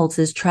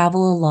impulses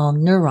travel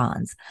along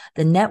neurons,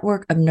 the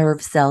network of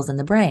nerve cells in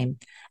the brain,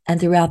 and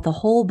throughout the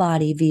whole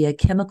body via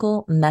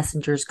chemical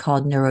messengers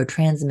called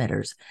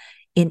neurotransmitters.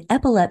 In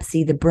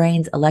epilepsy, the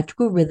brain's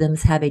electrical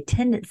rhythms have a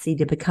tendency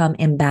to become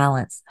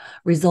imbalanced,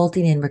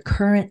 resulting in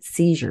recurrent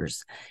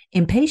seizures.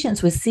 In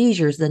patients with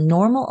seizures, the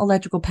normal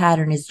electrical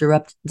pattern is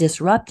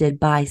disrupted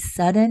by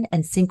sudden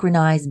and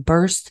synchronized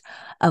bursts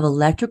of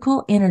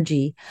electrical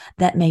energy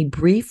that may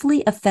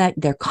briefly affect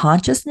their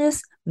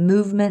consciousness,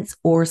 movements,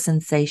 or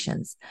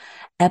sensations.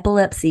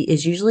 Epilepsy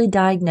is usually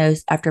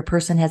diagnosed after a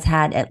person has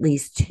had at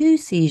least 2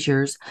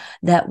 seizures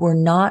that were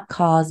not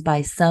caused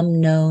by some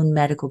known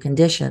medical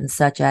conditions,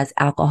 such as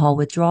alcohol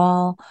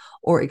withdrawal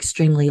or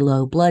extremely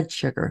low blood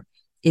sugar.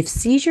 If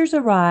seizures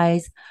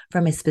arise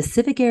from a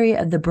specific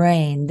area of the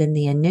brain, then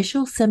the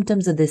initial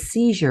symptoms of the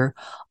seizure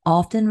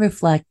often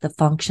reflect the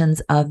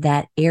functions of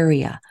that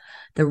area.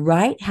 The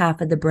right half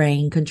of the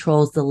brain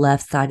controls the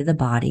left side of the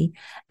body,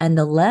 and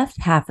the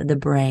left half of the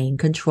brain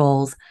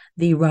controls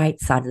the right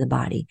side of the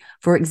body.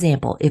 For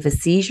example, if a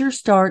seizure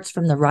starts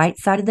from the right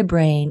side of the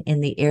brain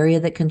in the area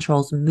that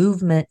controls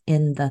movement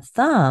in the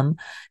thumb,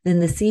 then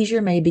the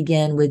seizure may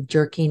begin with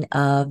jerking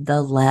of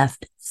the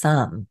left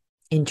thumb.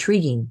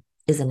 Intriguing,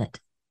 isn't it?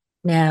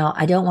 Now,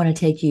 I don't want to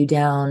take you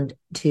down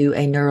to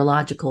a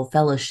neurological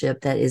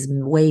fellowship that is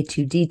way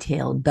too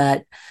detailed,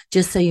 but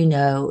just so you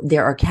know,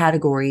 there are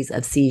categories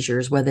of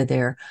seizures, whether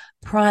they're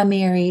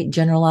primary,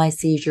 generalized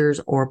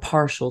seizures, or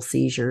partial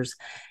seizures.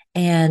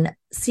 And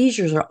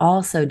seizures are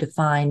also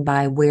defined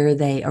by where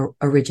they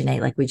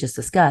originate, like we just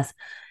discussed.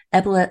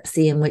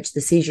 Epilepsy, in which the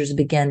seizures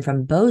begin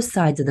from both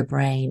sides of the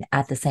brain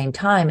at the same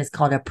time, is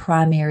called a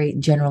primary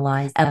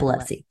generalized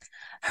epilepsy.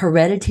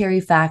 Hereditary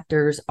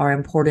factors are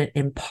important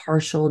in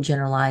partial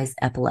generalized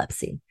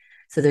epilepsy.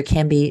 So there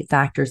can be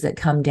factors that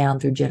come down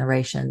through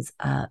generations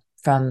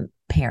from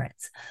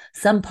parents.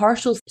 Some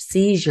partial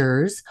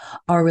seizures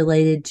are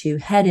related to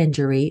head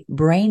injury,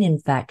 brain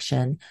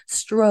infection,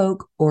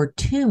 stroke, or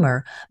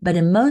tumor, but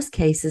in most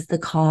cases, the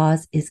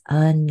cause is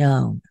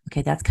unknown.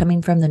 Okay, that's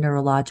coming from the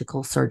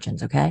neurological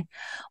surgeons. Okay,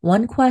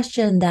 one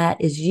question that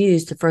is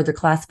used to further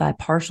classify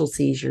partial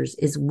seizures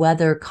is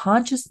whether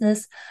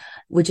consciousness,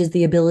 which is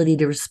the ability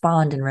to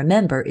respond and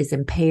remember, is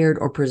impaired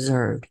or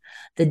preserved.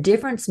 The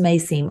difference may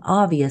seem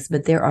obvious,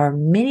 but there are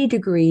many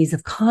degrees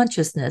of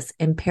consciousness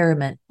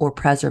impairment or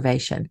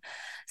preservation.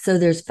 So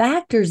there's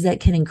factors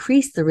that can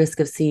increase the risk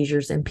of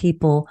seizures in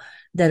people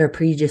that are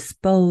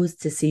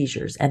predisposed to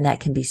seizures, and that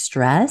can be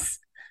stress,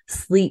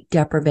 sleep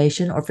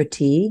deprivation or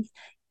fatigue,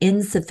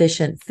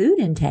 insufficient food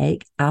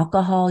intake,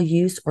 alcohol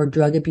use or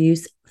drug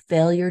abuse,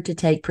 failure to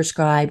take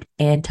prescribed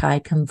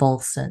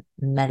anticonvulsant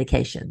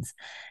medications.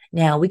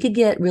 Now, we could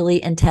get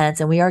really intense,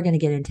 and we are going to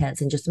get intense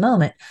in just a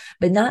moment,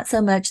 but not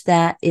so much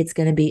that it's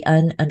going to be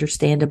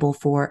ununderstandable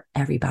for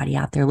everybody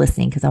out there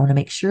listening, because I want to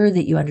make sure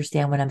that you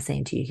understand what I'm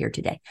saying to you here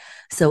today.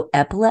 So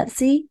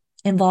epilepsy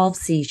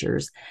involves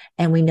seizures,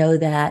 and we know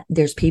that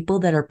there's people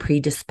that are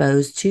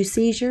predisposed to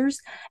seizures,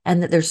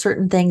 and that there's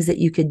certain things that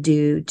you could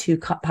do to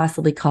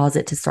possibly cause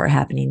it to start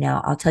happening.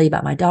 Now, I'll tell you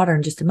about my daughter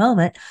in just a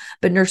moment,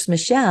 but Nurse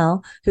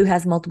Michelle, who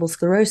has multiple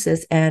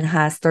sclerosis and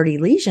has 30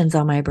 lesions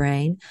on my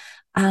brain,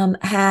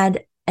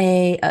 had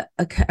a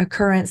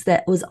occurrence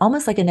that was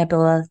almost like an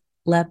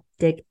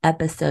epileptic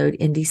episode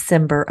in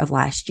December of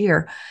last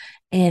year.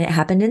 And it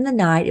happened in the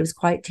night. It was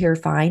quite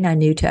terrifying. I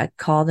knew to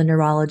call the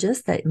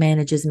neurologist that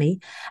manages me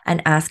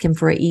and ask him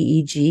for an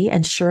EEG.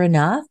 And sure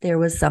enough, there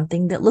was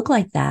something that looked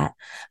like that.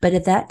 But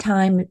at that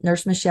time,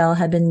 Nurse Michelle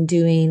had been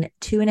doing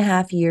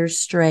 2.5 years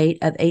straight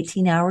of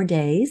 18-hour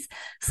days,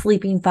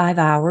 sleeping 5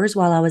 hours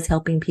while I was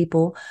helping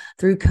people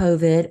through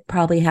COVID,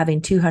 probably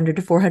having 200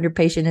 to 400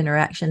 patient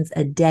interactions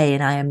a day.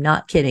 And I am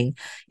not kidding.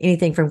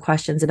 Anything from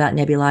questions about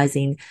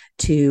nebulizing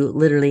to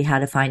literally how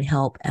to find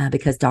help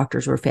because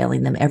doctors were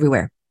failing them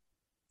everywhere.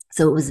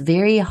 So it was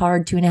very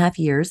hard 2.5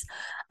 years.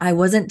 I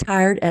wasn't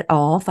tired at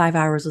all. 5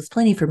 hours was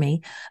plenty for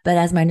me. But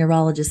as my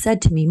neurologist said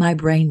to me, my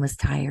brain was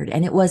tired.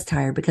 And it was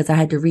tired because I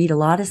had to read a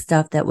lot of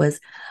stuff that was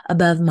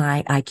above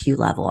my IQ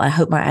level. I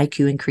hope my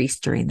IQ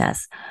increased during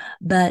this.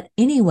 But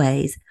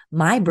anyways,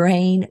 my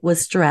brain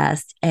was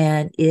stressed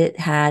and it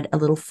had a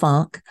little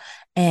funk,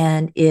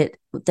 and it,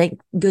 thank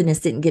goodness,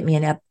 didn't get me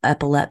an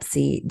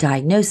epilepsy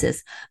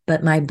diagnosis,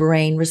 but my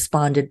brain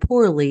responded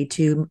poorly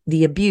to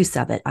the abuse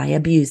of it. I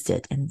abused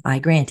it, and I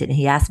granted. And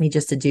he asked me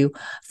just to do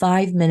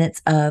 5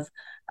 minutes of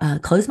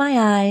close my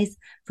eyes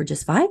for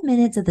just 5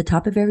 minutes at the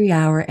top of every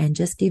hour and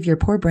just give your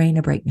poor brain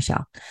a break,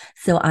 Michelle.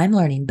 So I'm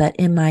learning. But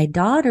in my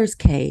daughter's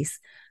case,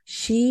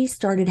 she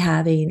started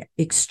having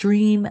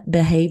extreme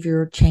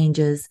behavior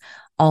changes,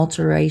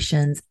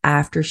 alterations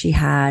after she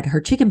had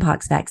her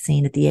chickenpox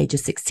vaccine at the age of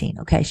 16.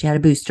 Okay. She had a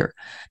booster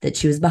that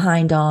she was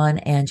behind on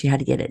and she had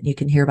to get it. You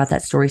can hear about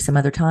that story some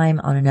other time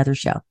on another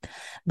show,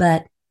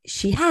 but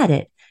she had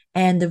it.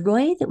 And the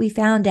way that we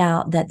found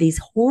out that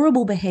these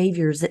horrible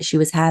behaviors that she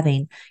was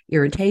having,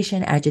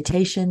 irritation,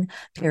 agitation,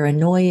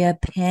 paranoia,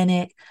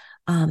 panic,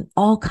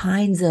 all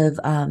kinds of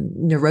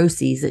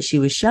neuroses that she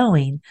was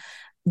showing,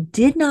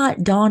 did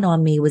not dawn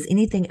on me was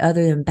anything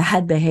other than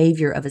bad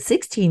behavior of a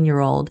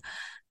 16-year-old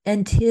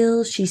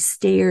until she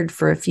stared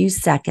for a few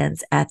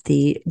seconds at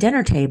the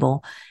dinner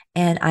table.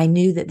 And I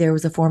knew that there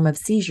was a form of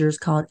seizures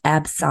called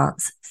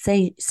absence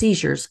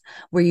seizures,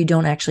 where you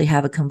don't actually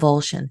have a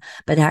convulsion,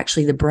 but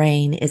actually the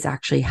brain is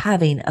actually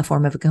having a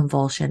form of a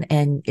convulsion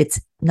and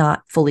it's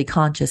not fully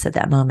conscious at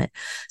that moment.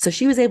 So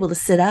she was able to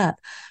sit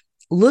up,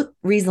 look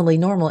reasonably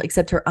normal,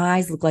 except her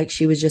eyes looked like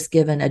she was just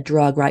given a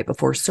drug right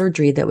before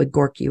surgery that would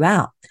gork you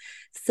out.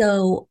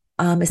 So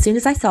as soon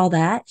as I saw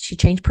that, she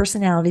changed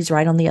personalities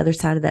right on the other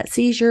side of that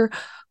seizure,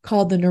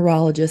 called the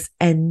neurologist,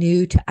 and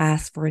knew to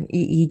ask for an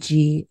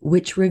EEG,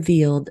 which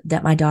revealed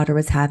that my daughter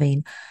was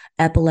having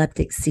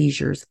epileptic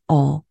seizures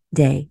all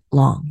day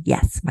long.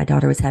 Yes, my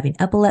daughter was having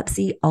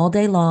epilepsy all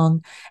day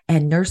long.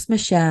 And Nurse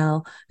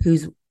Michelle,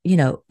 who's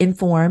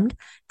informed,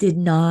 did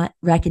not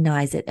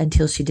recognize it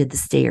until she did the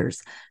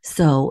stairs.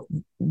 So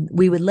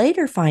we would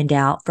later find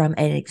out from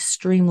an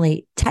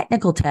extremely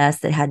technical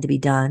test that had to be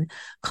done.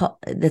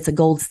 That's a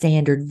gold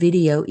standard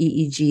video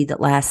EEG that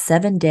lasts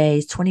 7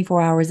 days,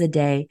 24 hours a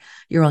day.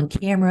 You're on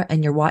camera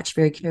and you're watched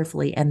very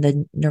carefully. And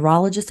the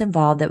neurologist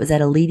involved that was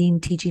at a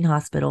leading teaching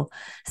hospital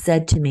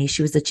said to me,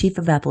 she was the chief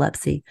of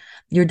epilepsy,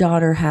 your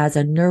daughter has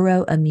a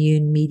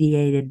neuroimmune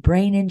mediated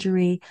brain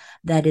injury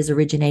that is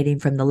originating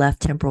from the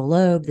left temporal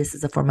lobe. This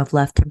is a form of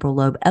left temporal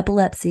lobe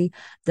epilepsy,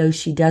 though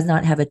she does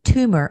not have a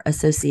tumor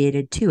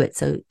associated to it.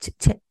 So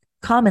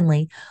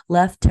commonly,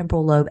 left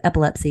temporal lobe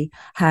epilepsy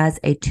has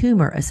a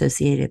tumor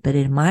associated. But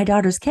in my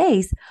daughter's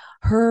case,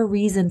 her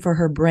reason for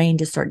her brain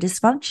to start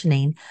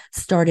dysfunctioning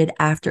started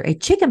after a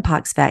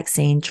chickenpox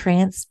vaccine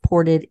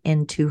transported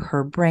into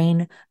her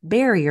brain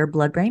barrier,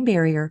 blood-brain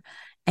barrier,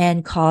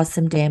 and caused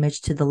some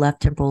damage to the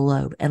left temporal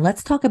lobe. And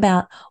let's talk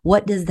about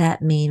what does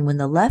that mean when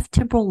the left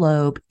temporal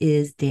lobe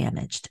is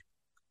damaged.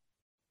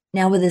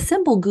 Now, with a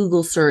simple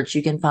Google search,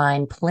 you can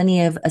find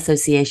plenty of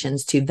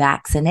associations to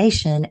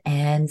vaccination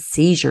and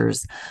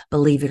seizures,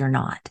 believe it or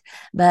not.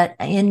 But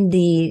in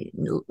the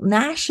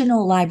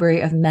National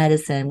Library of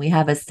Medicine, we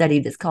have a study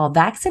that's called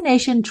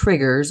Vaccination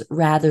Triggers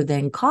Rather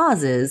Than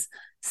Causes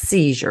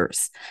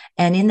Seizures.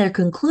 And in their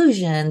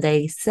conclusion,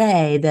 they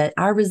say that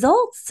our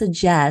results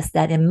suggest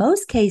that in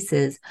most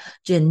cases,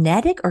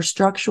 genetic or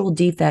structural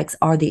defects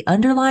are the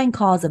underlying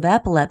cause of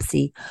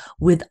epilepsy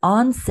with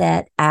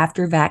onset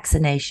after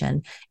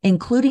vaccination,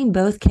 including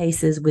both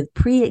cases with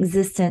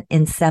pre-existent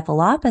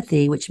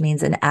encephalopathy, which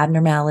means an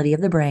abnormality of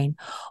the brain,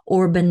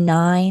 or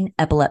benign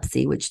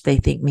epilepsy, which they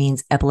think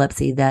means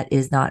epilepsy that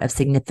is not of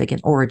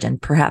significant origin,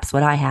 perhaps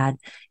what I had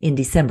in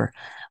December,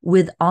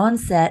 with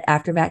onset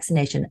after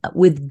vaccination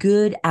with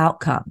good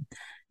outcome.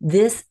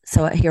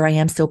 So here I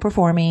am still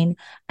performing,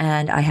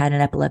 and I had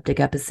an epileptic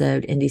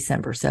episode in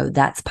December. So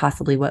that's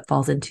possibly what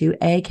falls into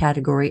a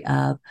category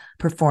of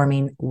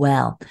performing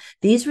well.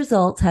 These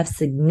results have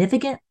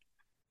significant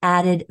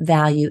added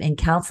value in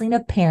counseling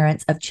of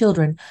parents of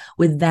children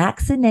with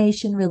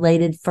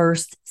vaccination-related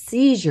first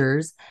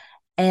seizures,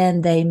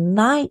 and they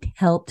might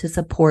help to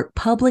support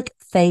public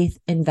faith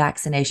in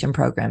vaccination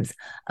programs.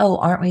 Oh,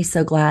 aren't we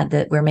so glad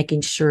that we're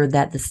making sure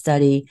that the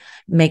study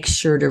makes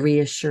sure to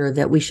reassure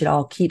that we should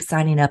all keep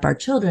signing up our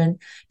children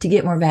to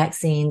get more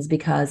vaccines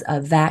because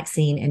of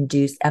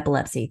vaccine-induced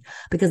epilepsy,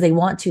 because they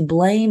want to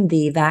blame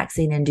the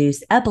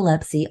vaccine-induced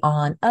epilepsy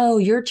on, oh,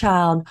 your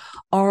child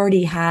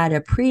already had a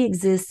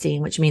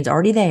pre-existing, which means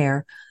already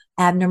there,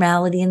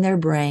 abnormality in their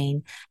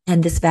brain,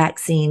 and this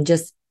vaccine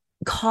just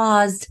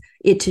caused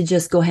it to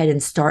just go ahead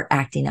and start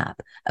acting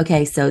up.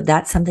 Okay, so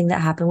that's something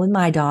that happened with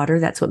my daughter.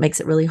 That's what makes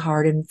it really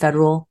hard in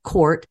federal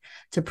court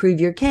to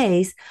prove your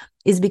case,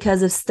 is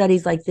because of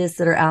studies like this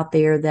that are out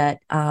there that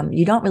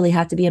you don't really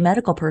have to be a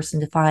medical person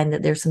to find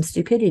that there's some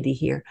stupidity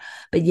here.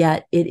 But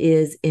yet it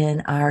is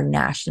in our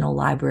National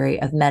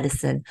Library of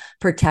Medicine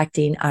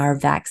protecting our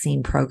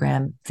vaccine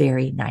program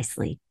very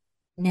nicely.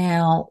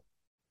 Now,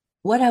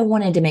 what I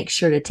wanted to make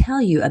sure to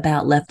tell you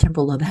about left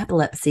temporal lobe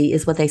epilepsy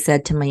is what they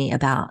said to me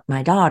about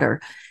my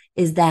daughter,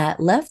 is that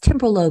left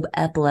temporal lobe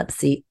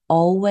epilepsy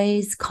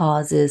always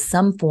causes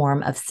some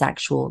form of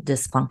sexual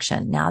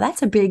dysfunction. Now,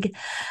 that's a big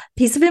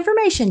piece of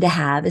information to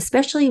have,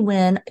 especially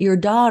when your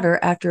daughter,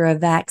 after a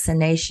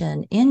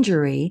vaccination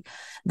injury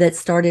that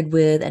started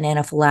with an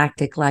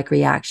anaphylactic-like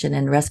reaction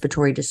and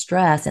respiratory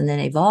distress, and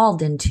then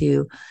evolved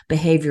into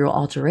behavioral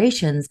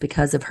alterations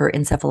because of her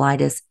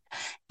encephalitis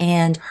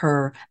and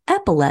her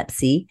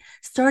epilepsy,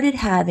 started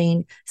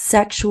having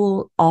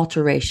sexual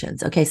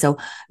alterations. Okay, so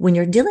when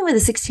you're dealing with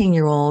a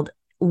 16-year-old,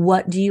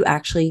 what do you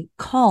actually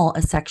call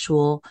a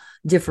sexual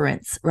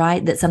difference,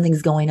 right? That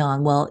something's going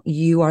on. Well,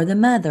 you are the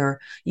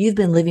mother. You've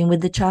been living with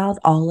the child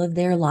all of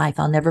their life.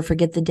 I'll never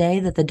forget the day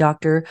that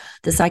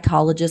the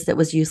psychologist that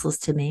was useless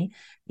to me,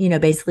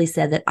 basically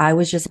said that I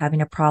was just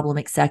having a problem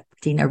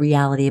accepting a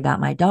reality about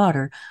my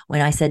daughter,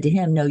 when I said to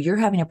him, no, you're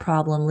having a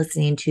problem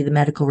listening to the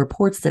medical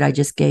reports that I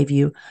just gave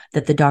you,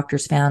 that the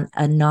doctors found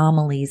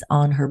anomalies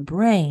on her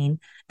brain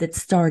that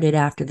started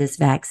after this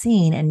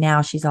vaccine. And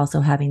now she's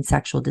also having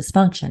sexual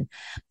dysfunction.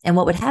 And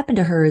what would happen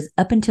to her is,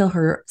 up until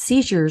her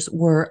seizures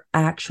were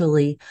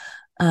actually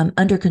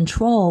under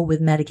control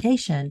with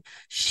medication,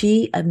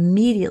 she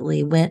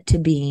immediately went to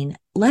being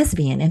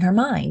lesbian in her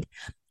mind.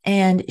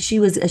 And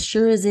she was as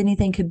sure as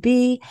anything could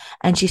be.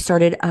 And she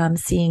started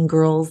seeing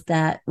girls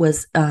that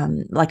was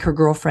like her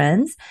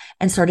girlfriends,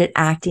 and started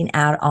acting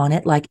out on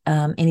it like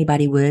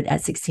anybody would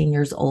at 16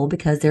 years old,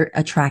 because they're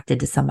attracted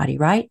to somebody,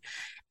 right?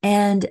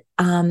 And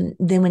then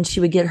when she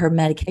would get her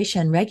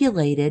medication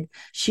regulated,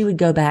 she would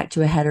go back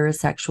to a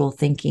heterosexual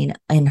thinking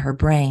in her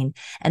brain.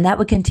 And that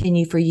would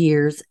continue for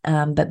years.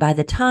 But by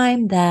the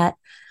time that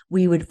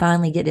we would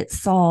finally get it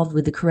solved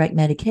with the correct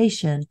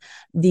medication,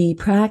 the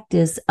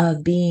practice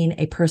of being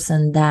a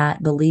person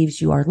that believes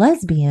you are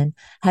lesbian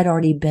had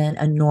already been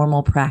a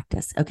normal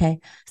practice. Okay.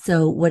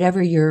 So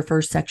whatever your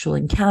first sexual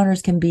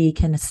encounters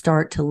can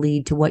start to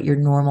lead to what your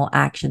normal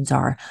actions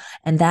are.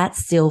 And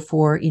that's still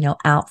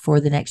out for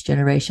the next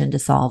generation to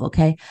solve.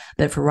 Okay.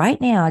 But for right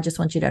now, I just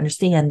want you to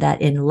understand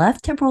that in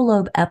left temporal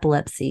lobe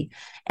epilepsy,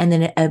 and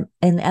then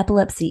in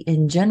epilepsy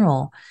in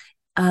general,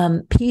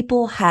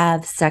 people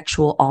have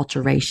sexual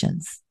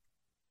alterations.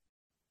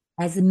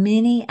 As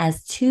many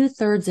as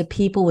 2/3 of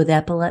people with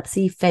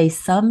epilepsy face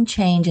some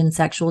change in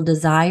sexual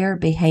desire,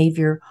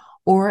 behavior,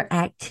 or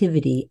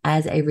activity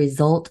as a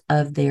result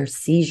of their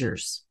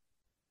seizures.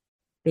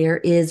 There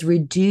is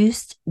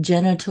reduced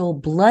genital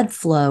blood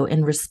flow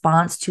in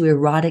response to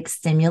erotic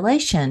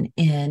stimulation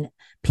in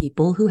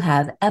people who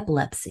have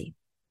epilepsy.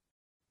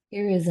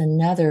 Here is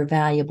another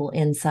valuable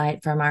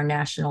insight from our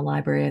National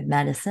Library of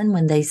Medicine,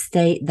 when they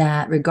state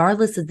that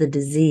regardless of the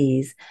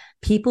disease,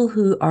 people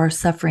who are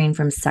suffering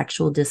from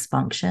sexual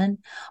dysfunction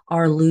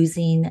are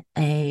losing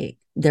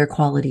their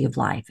quality of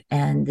life,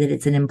 and that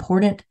it's an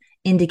important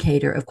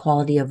indicator of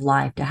quality of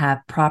life to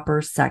have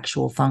proper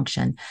sexual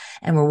function.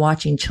 And we're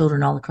watching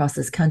children all across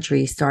this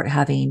country start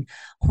having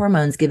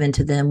hormones given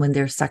to them when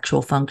their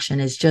sexual function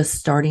is just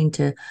starting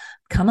to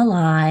come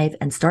alive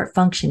and start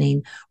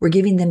functioning. We're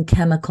giving them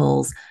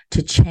chemicals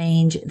to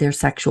change their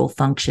sexual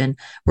function.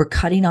 We're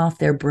cutting off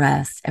their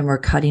breasts and we're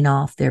cutting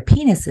off their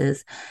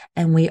penises,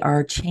 and we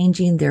are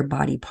changing their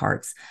body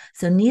parts.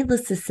 So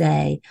needless to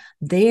say,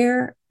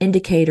 their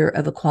indicator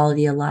of a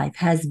quality of life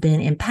has been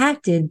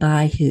impacted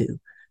by who?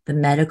 The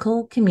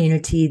medical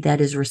community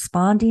that is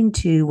responding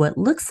to what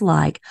looks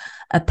like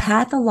a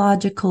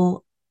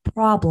pathological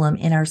problem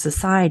in our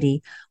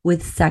society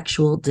with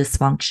sexual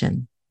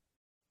dysfunction.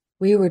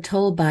 We were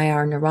told by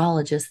our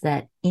neurologist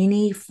that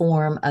any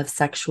form of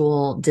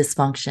sexual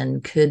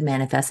dysfunction could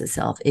manifest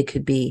itself. It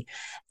could be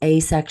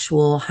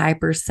asexual,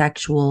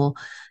 hypersexual,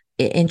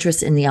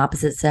 interest in the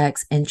opposite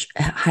sex, and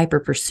hyper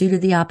pursuit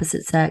of the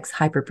opposite sex,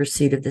 hyper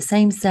pursuit of the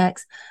same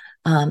sex.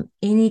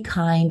 Any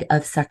kind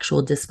of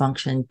sexual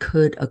dysfunction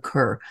could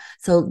occur.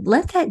 So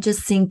let that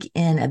just sink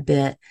in a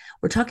bit.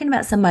 We're talking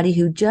about somebody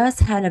who just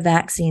had a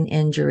vaccine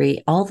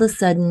injury, all of a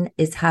sudden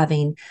is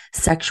having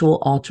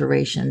sexual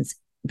alterations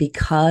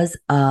because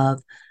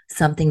of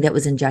something that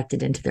was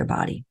injected into their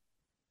body.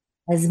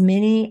 As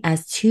many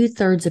as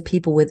 2/3 of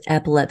people with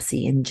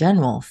epilepsy in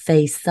general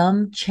face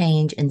some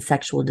change in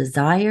sexual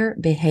desire,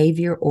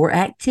 behavior, or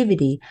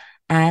activity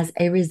as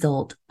a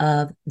result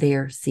of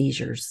their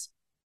seizures,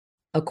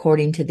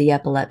 according to the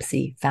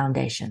Epilepsy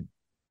Foundation.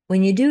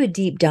 When you do a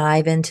deep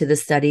dive into the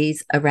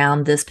studies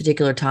around this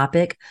particular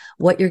topic,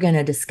 what you're going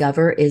to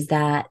discover is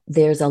that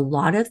there's a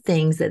lot of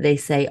things that they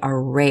say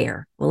are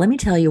rare. Well, let me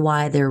tell you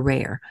why they're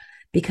rare.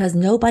 Because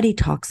nobody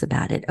talks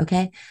about it,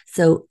 okay?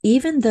 So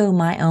even though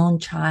my own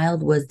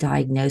child was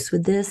diagnosed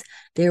with this,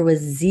 there was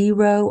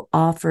zero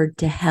offered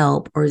to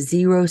help or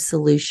zero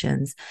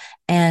solutions,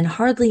 and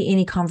hardly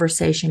any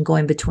conversation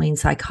going between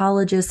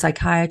psychologists,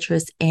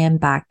 psychiatrists, and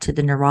back to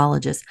the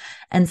neurologist,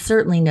 and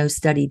certainly no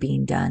study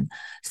being done.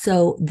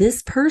 So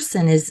this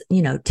person is,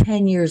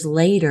 10 years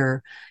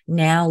later,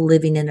 now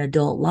living an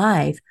adult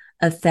life,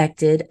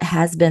 affected,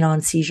 has been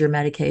on seizure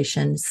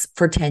medications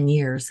for 10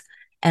 years.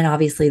 And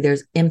obviously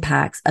there's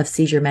impacts of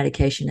seizure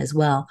medication as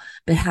well.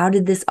 But how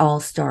did this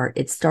all start?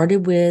 It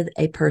started with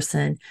a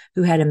person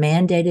who had a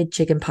mandated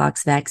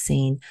chickenpox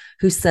vaccine,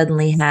 who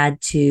suddenly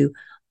had to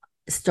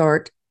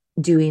start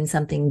doing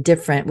something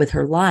different with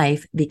her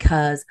life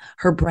because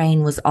her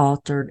brain was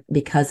altered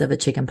because of a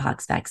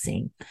chickenpox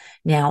vaccine.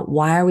 Now,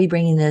 why are we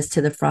bringing this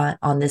to the front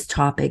on this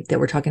topic that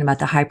we're talking about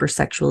the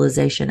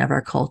hypersexualization of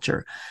our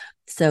culture?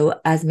 So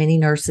as many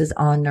nurses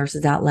on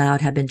Nurses Out Loud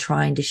have been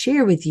trying to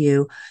share with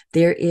you,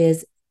 there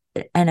is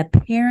an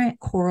apparent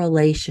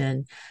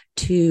correlation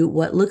to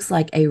what looks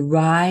like a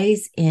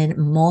rise in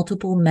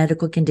multiple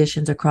medical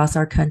conditions across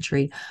our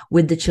country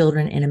with the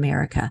children in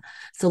America.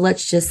 So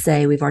let's just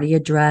say we've already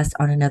addressed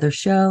on another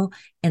show,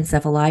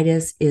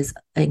 encephalitis is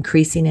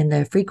increasing in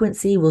the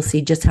frequency. We'll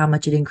see just how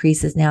much it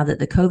increases now that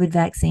the COVID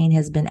vaccine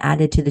has been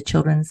added to the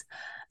children's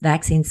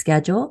vaccine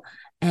schedule.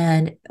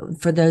 And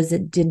for those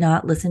that did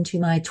not listen to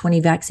my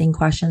 20 vaccine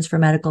questions for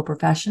medical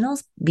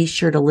professionals, be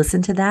sure to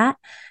listen to that,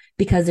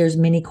 because there's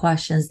many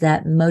questions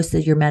that most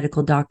of your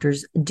medical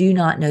doctors do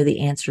not know the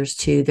answers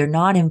to. They're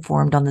not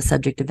informed on the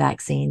subject of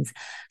vaccines.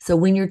 So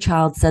when your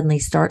child suddenly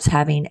starts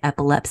having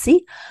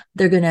epilepsy,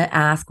 they're going to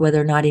ask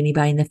whether or not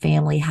anybody in the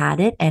family had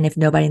it. And if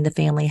nobody in the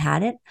family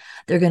had it,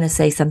 they're going to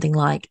say something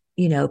like,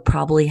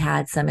 probably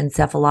had some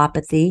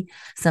encephalopathy,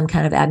 some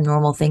kind of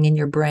abnormal thing in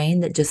your brain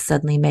that just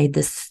suddenly made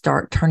this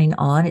start turning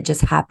on. It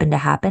just happened to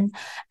happen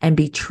and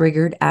be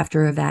triggered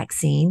after a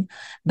vaccine.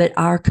 But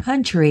our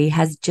country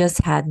has just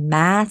had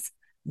mass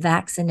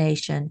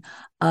vaccination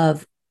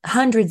of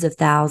hundreds of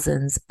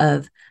thousands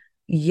of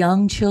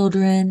young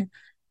children,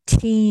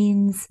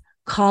 teens,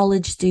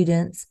 college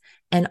students,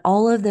 and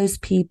all of those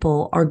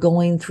people are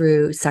going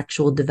through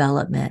sexual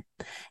development.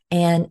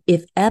 And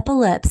if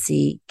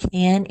epilepsy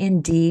can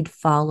indeed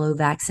follow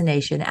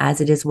vaccination, as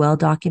it is well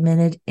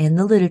documented in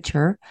the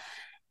literature,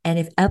 and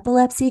if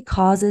epilepsy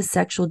causes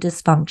sexual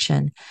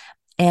dysfunction,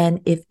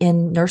 and if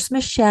in Nurse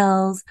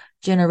Michelle's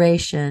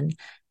generation,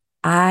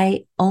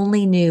 I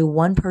only knew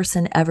one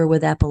person ever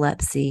with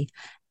epilepsy,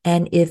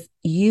 and if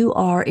you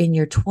are in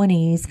your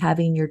 20s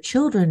having your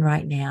children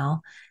right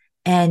now,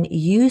 and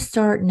you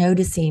start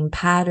noticing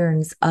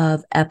patterns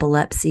of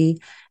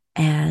epilepsy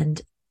and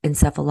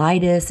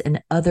encephalitis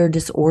and other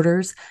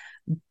disorders,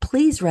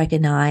 please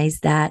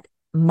recognize that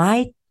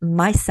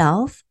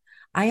myself,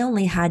 I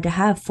only had to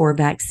have 4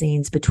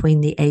 vaccines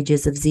between the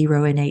ages of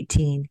 0 and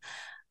 18.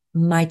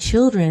 My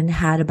children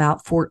had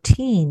about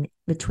 14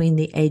 between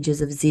the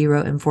ages of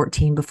 0 and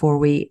 14 before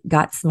we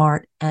got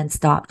smart and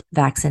stopped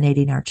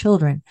vaccinating our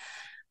children.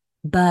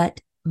 But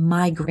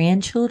my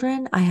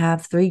grandchildren, I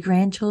have 3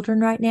 grandchildren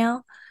right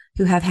now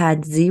who have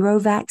had 0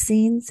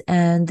 vaccines,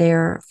 and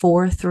they're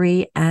 4,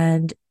 3,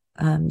 and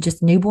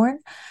just newborn.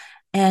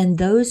 And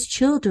those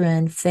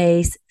children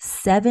face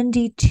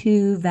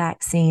 72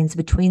 vaccines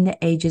between the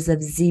ages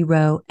of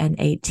 0 and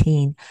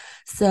 18.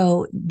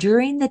 So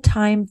during the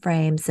time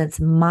frame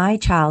since my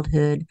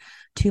childhood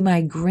to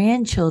my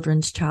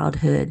grandchildren's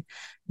childhood,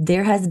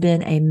 there has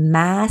been a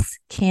mass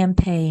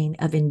campaign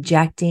of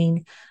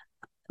injecting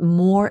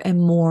more and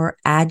more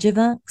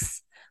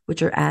adjuvants,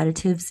 which are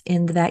additives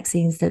in the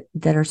vaccines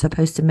that are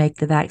supposed to make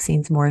the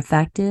vaccines more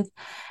effective.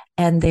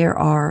 And there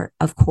are,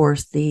 of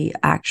course, the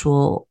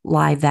actual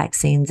live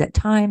vaccines at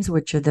times,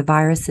 which are the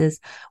viruses,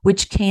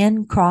 which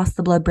can cross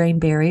the blood-brain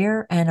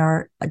barrier and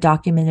are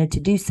documented to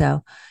do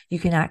so. You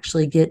can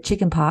actually get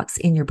chickenpox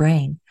in your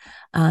brain.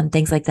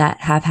 Things like that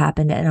have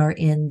happened and are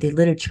in the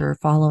literature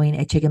following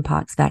a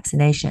chickenpox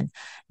vaccination.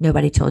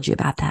 Nobody told you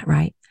about that,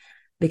 right?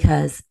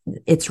 Because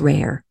it's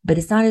rare, but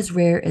it's not as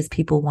rare as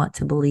people want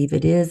to believe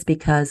it is,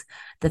 because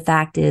the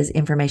fact is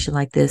information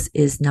like this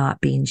is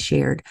not being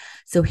shared.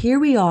 So here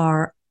we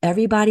are,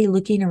 everybody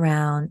looking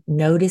around,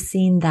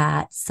 noticing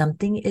that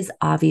something is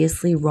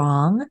obviously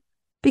wrong,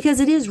 because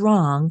it is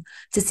wrong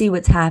to see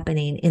what's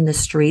happening in the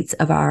streets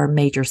of our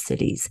major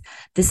cities.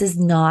 This is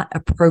not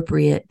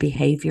appropriate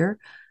behavior.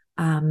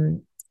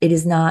 It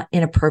is not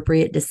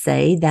inappropriate to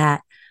say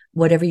that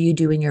whatever you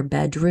do in your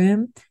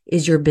bedroom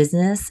is your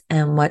business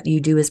and what you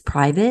do is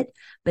private,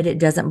 but it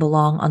doesn't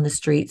belong on the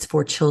streets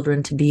for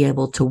children to be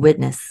able to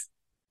witness.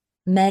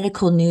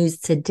 Medical News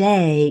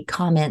Today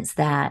comments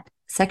that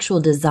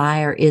sexual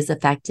desire is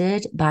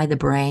affected by the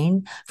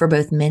brain for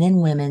both men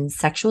and women.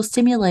 Sexual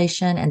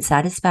stimulation and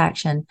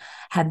satisfaction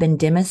have been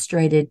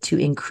demonstrated to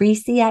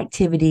increase the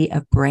activity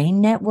of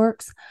brain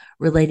networks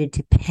related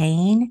to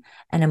pain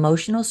and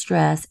emotional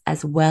stress,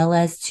 as well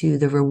as to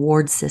the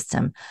reward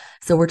system.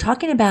 So we're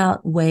talking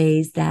about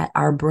ways that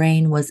our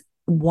brain was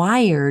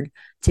wired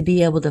to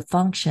be able to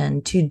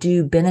function, to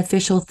do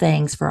beneficial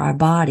things for our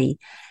body.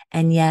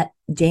 And yet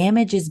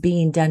damage is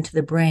being done to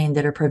the brain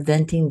that are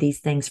preventing these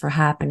things from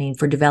happening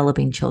for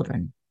developing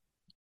children.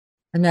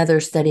 Another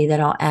study that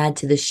I'll add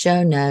to the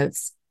show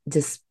notes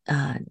just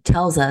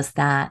tells us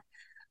that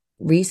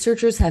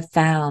researchers have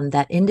found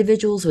that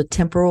individuals with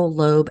temporal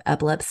lobe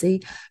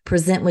epilepsy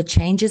present with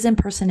changes in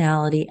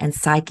personality and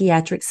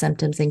psychiatric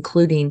symptoms,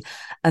 including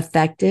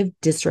affective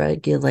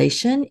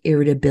dysregulation,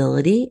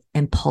 irritability,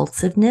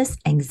 impulsiveness,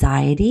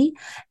 anxiety,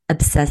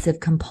 obsessive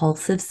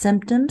compulsive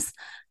symptoms,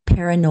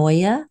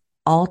 paranoia,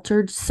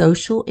 altered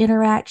social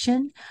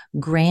interaction,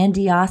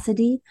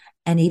 grandiosity,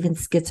 and even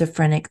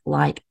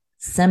schizophrenic-like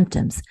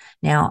symptoms.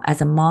 Now,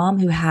 as a mom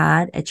who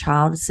had a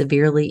child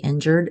severely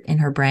injured in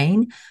her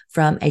brain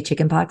from a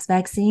chickenpox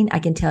vaccine, I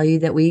can tell you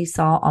that we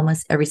saw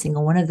almost every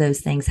single one of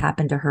those things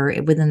happen to her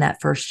within that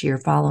first year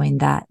following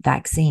that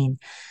vaccine.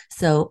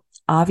 So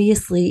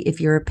obviously, if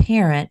you're a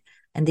parent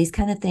and these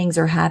kind of things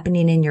are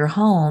happening in your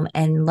home,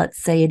 and let's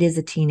say it is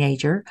a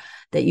teenager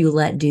that you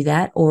let do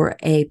that, or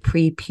a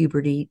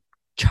pre-puberty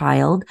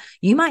child,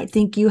 you might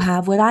think you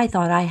have what I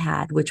thought I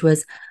had, which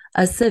was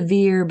a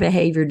severe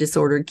behavior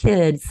disordered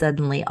kid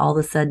suddenly all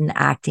of a sudden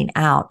acting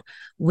out,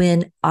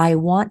 when I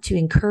want to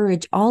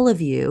encourage all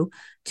of you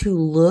to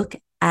look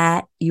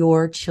at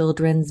your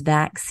children's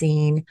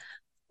vaccine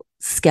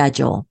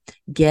schedule.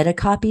 Get a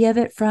copy of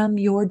it from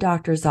your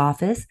doctor's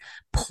office,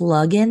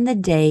 plug in the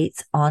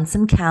dates on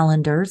some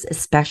calendars,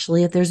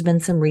 especially if there's been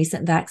some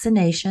recent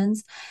vaccinations,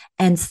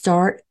 and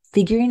start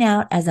figuring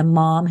out, as a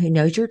mom who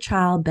knows your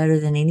child better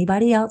than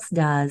anybody else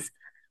does,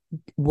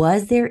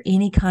 was there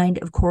any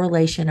kind of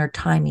correlation or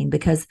timing?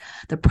 Because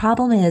the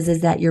problem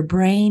is that your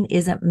brain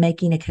isn't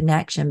making a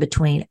connection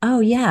between, oh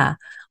yeah,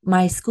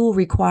 my school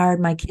required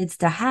my kids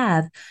to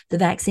have the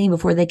vaccine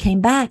before they came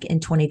back in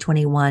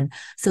 2021.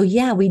 So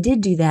yeah, we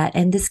did do that.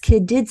 And this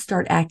kid did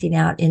start acting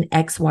out in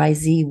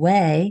XYZ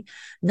way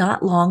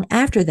not long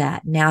after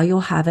that. Now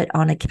you'll have it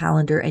on a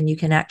calendar and you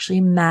can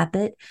actually map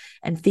it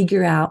and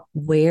figure out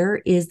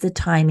where is the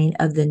timing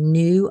of the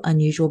new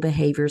unusual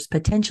behaviors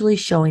potentially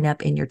showing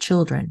up in your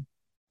children.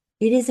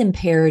 It is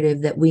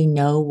imperative that we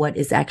know what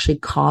is actually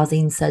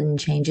causing sudden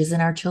changes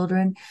in our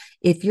children.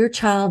 If your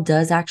child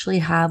does actually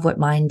have what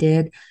mine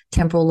did,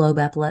 temporal lobe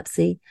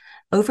epilepsy,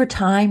 over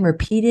time,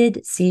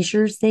 repeated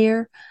seizures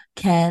there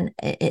can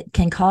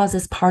cause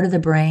this part of the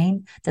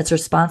brain that's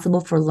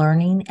responsible for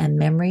learning and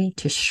memory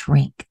to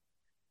shrink.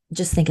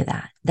 Just think of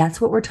that.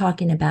 That's what we're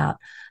talking about.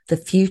 The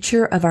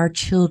future of our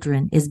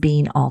children is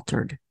being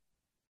altered.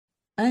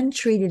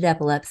 Untreated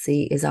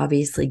epilepsy is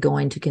obviously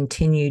going to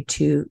continue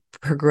to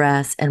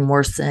progress and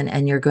worsen,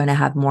 and you're going to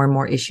have more and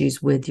more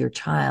issues with your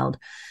child.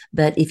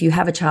 But if you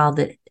have a child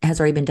that has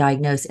already been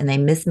diagnosed and they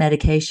miss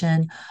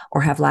medication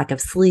or have lack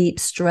of sleep,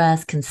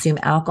 stress, consume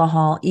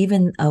alcohol,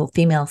 even a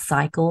female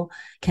cycle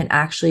can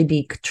actually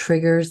be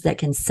triggers that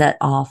can set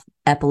off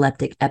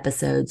epileptic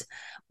episodes.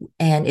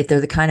 And if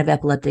they're the kind of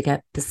epileptic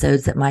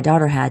episodes that my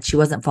daughter had, she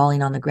wasn't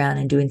falling on the ground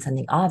and doing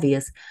something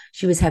obvious.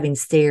 She was having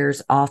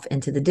stares off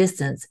into the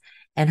distance,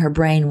 and her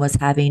brain was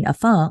having a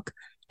funk,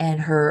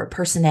 and her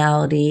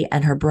personality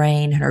and her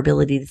brain and her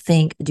ability to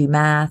think, do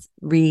math,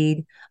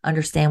 read,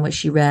 understand what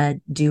she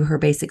read, do her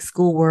basic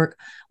schoolwork,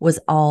 was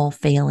all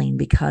failing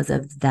because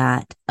of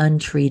that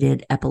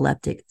untreated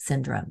epileptic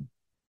syndrome.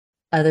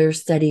 Other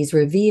studies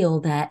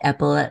reveal that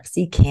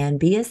epilepsy can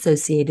be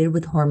associated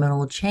with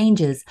hormonal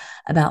changes.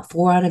 About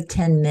 4 out of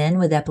 10 men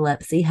with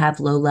epilepsy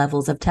have low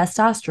levels of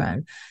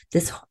testosterone.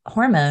 This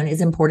hormone is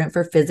important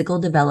for physical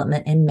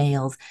development in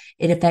males.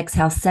 It affects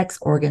how sex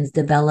organs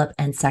develop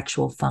and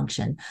sexual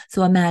function.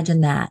 So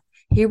imagine that.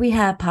 Here we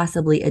have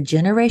possibly a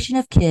generation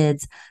of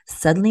kids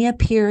suddenly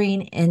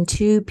appearing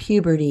into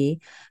puberty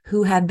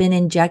who have been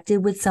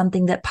injected with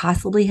something that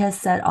possibly has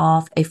set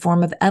off a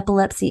form of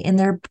epilepsy in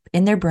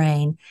their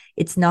brain.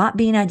 It's not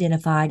being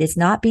identified. It's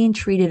not being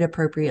treated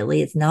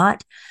appropriately. It's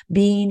not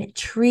being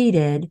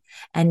treated.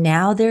 And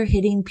now they're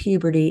hitting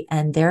puberty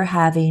and they're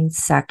having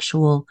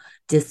sexual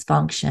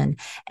dysfunction.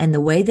 And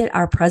the way that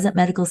our present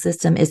medical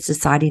system is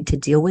deciding to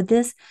deal with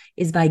this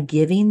is by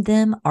giving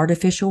them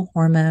artificial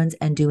hormones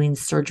and doing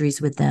surgeries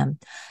with them.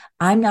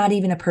 I'm not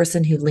even a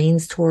person who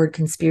leans toward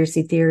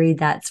conspiracy theory.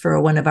 That's for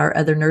one of our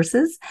other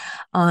nurses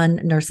on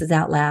Nurses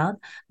Out Loud.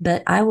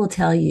 But I will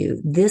tell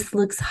you, this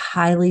looks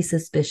highly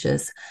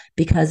suspicious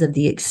because of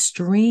the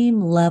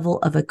extreme level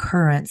of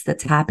occurrence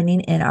that's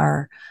happening in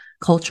our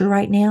culture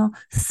right now.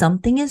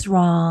 Something is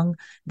wrong.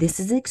 This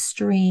is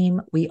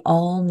extreme. We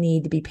all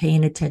need to be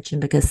paying attention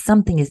because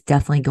something is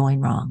definitely going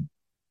wrong.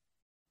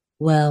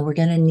 Well, we're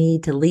going to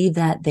need to leave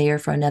that there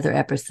for another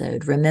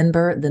episode.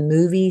 Remember, the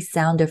movie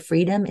Sound of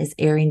Freedom is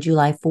airing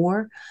July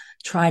 4.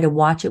 Try to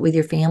watch it with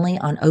your family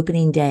on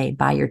opening day.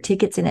 Buy your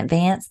tickets in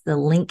advance. The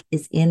link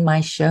is in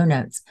my show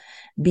notes.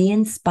 Be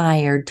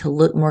inspired to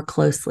look more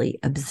closely.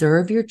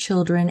 Observe your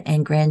children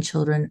and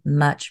grandchildren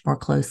much more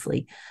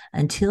closely.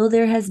 Until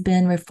there has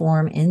been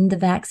reform in the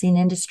vaccine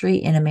industry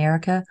in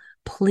America,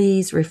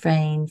 please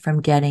refrain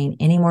from getting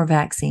any more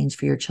vaccines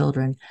for your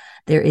children.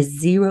 There is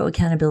zero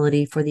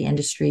accountability for the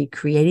industry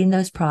creating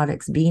those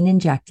products being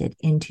injected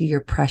into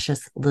your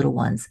precious little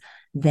ones.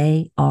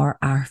 They are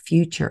our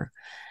future.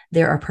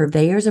 There are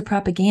purveyors of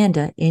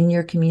propaganda in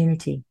your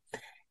community,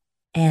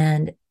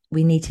 and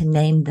we need to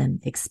name them,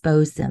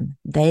 expose them.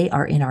 They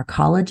are in our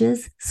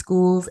colleges,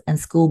 schools, and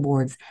school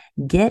boards.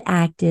 Get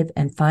active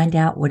and find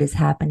out what is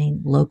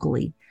happening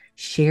locally.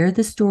 Share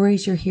the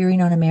stories you're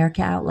hearing on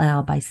America Out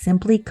Loud by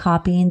simply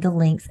copying the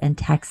links and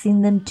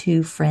texting them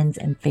to friends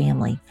and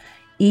family.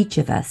 Each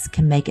of us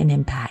can make an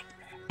impact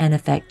and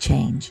affect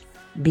change.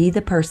 Be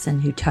the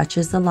person who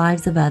touches the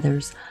lives of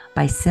others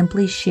by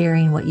simply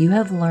sharing what you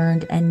have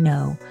learned and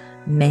know.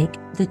 Make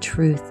the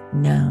truth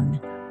known.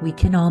 We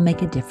can all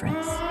make a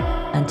difference.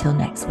 Until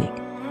next week.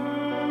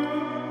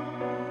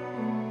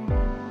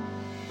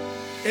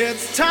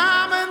 It's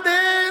time and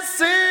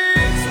this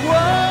is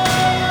what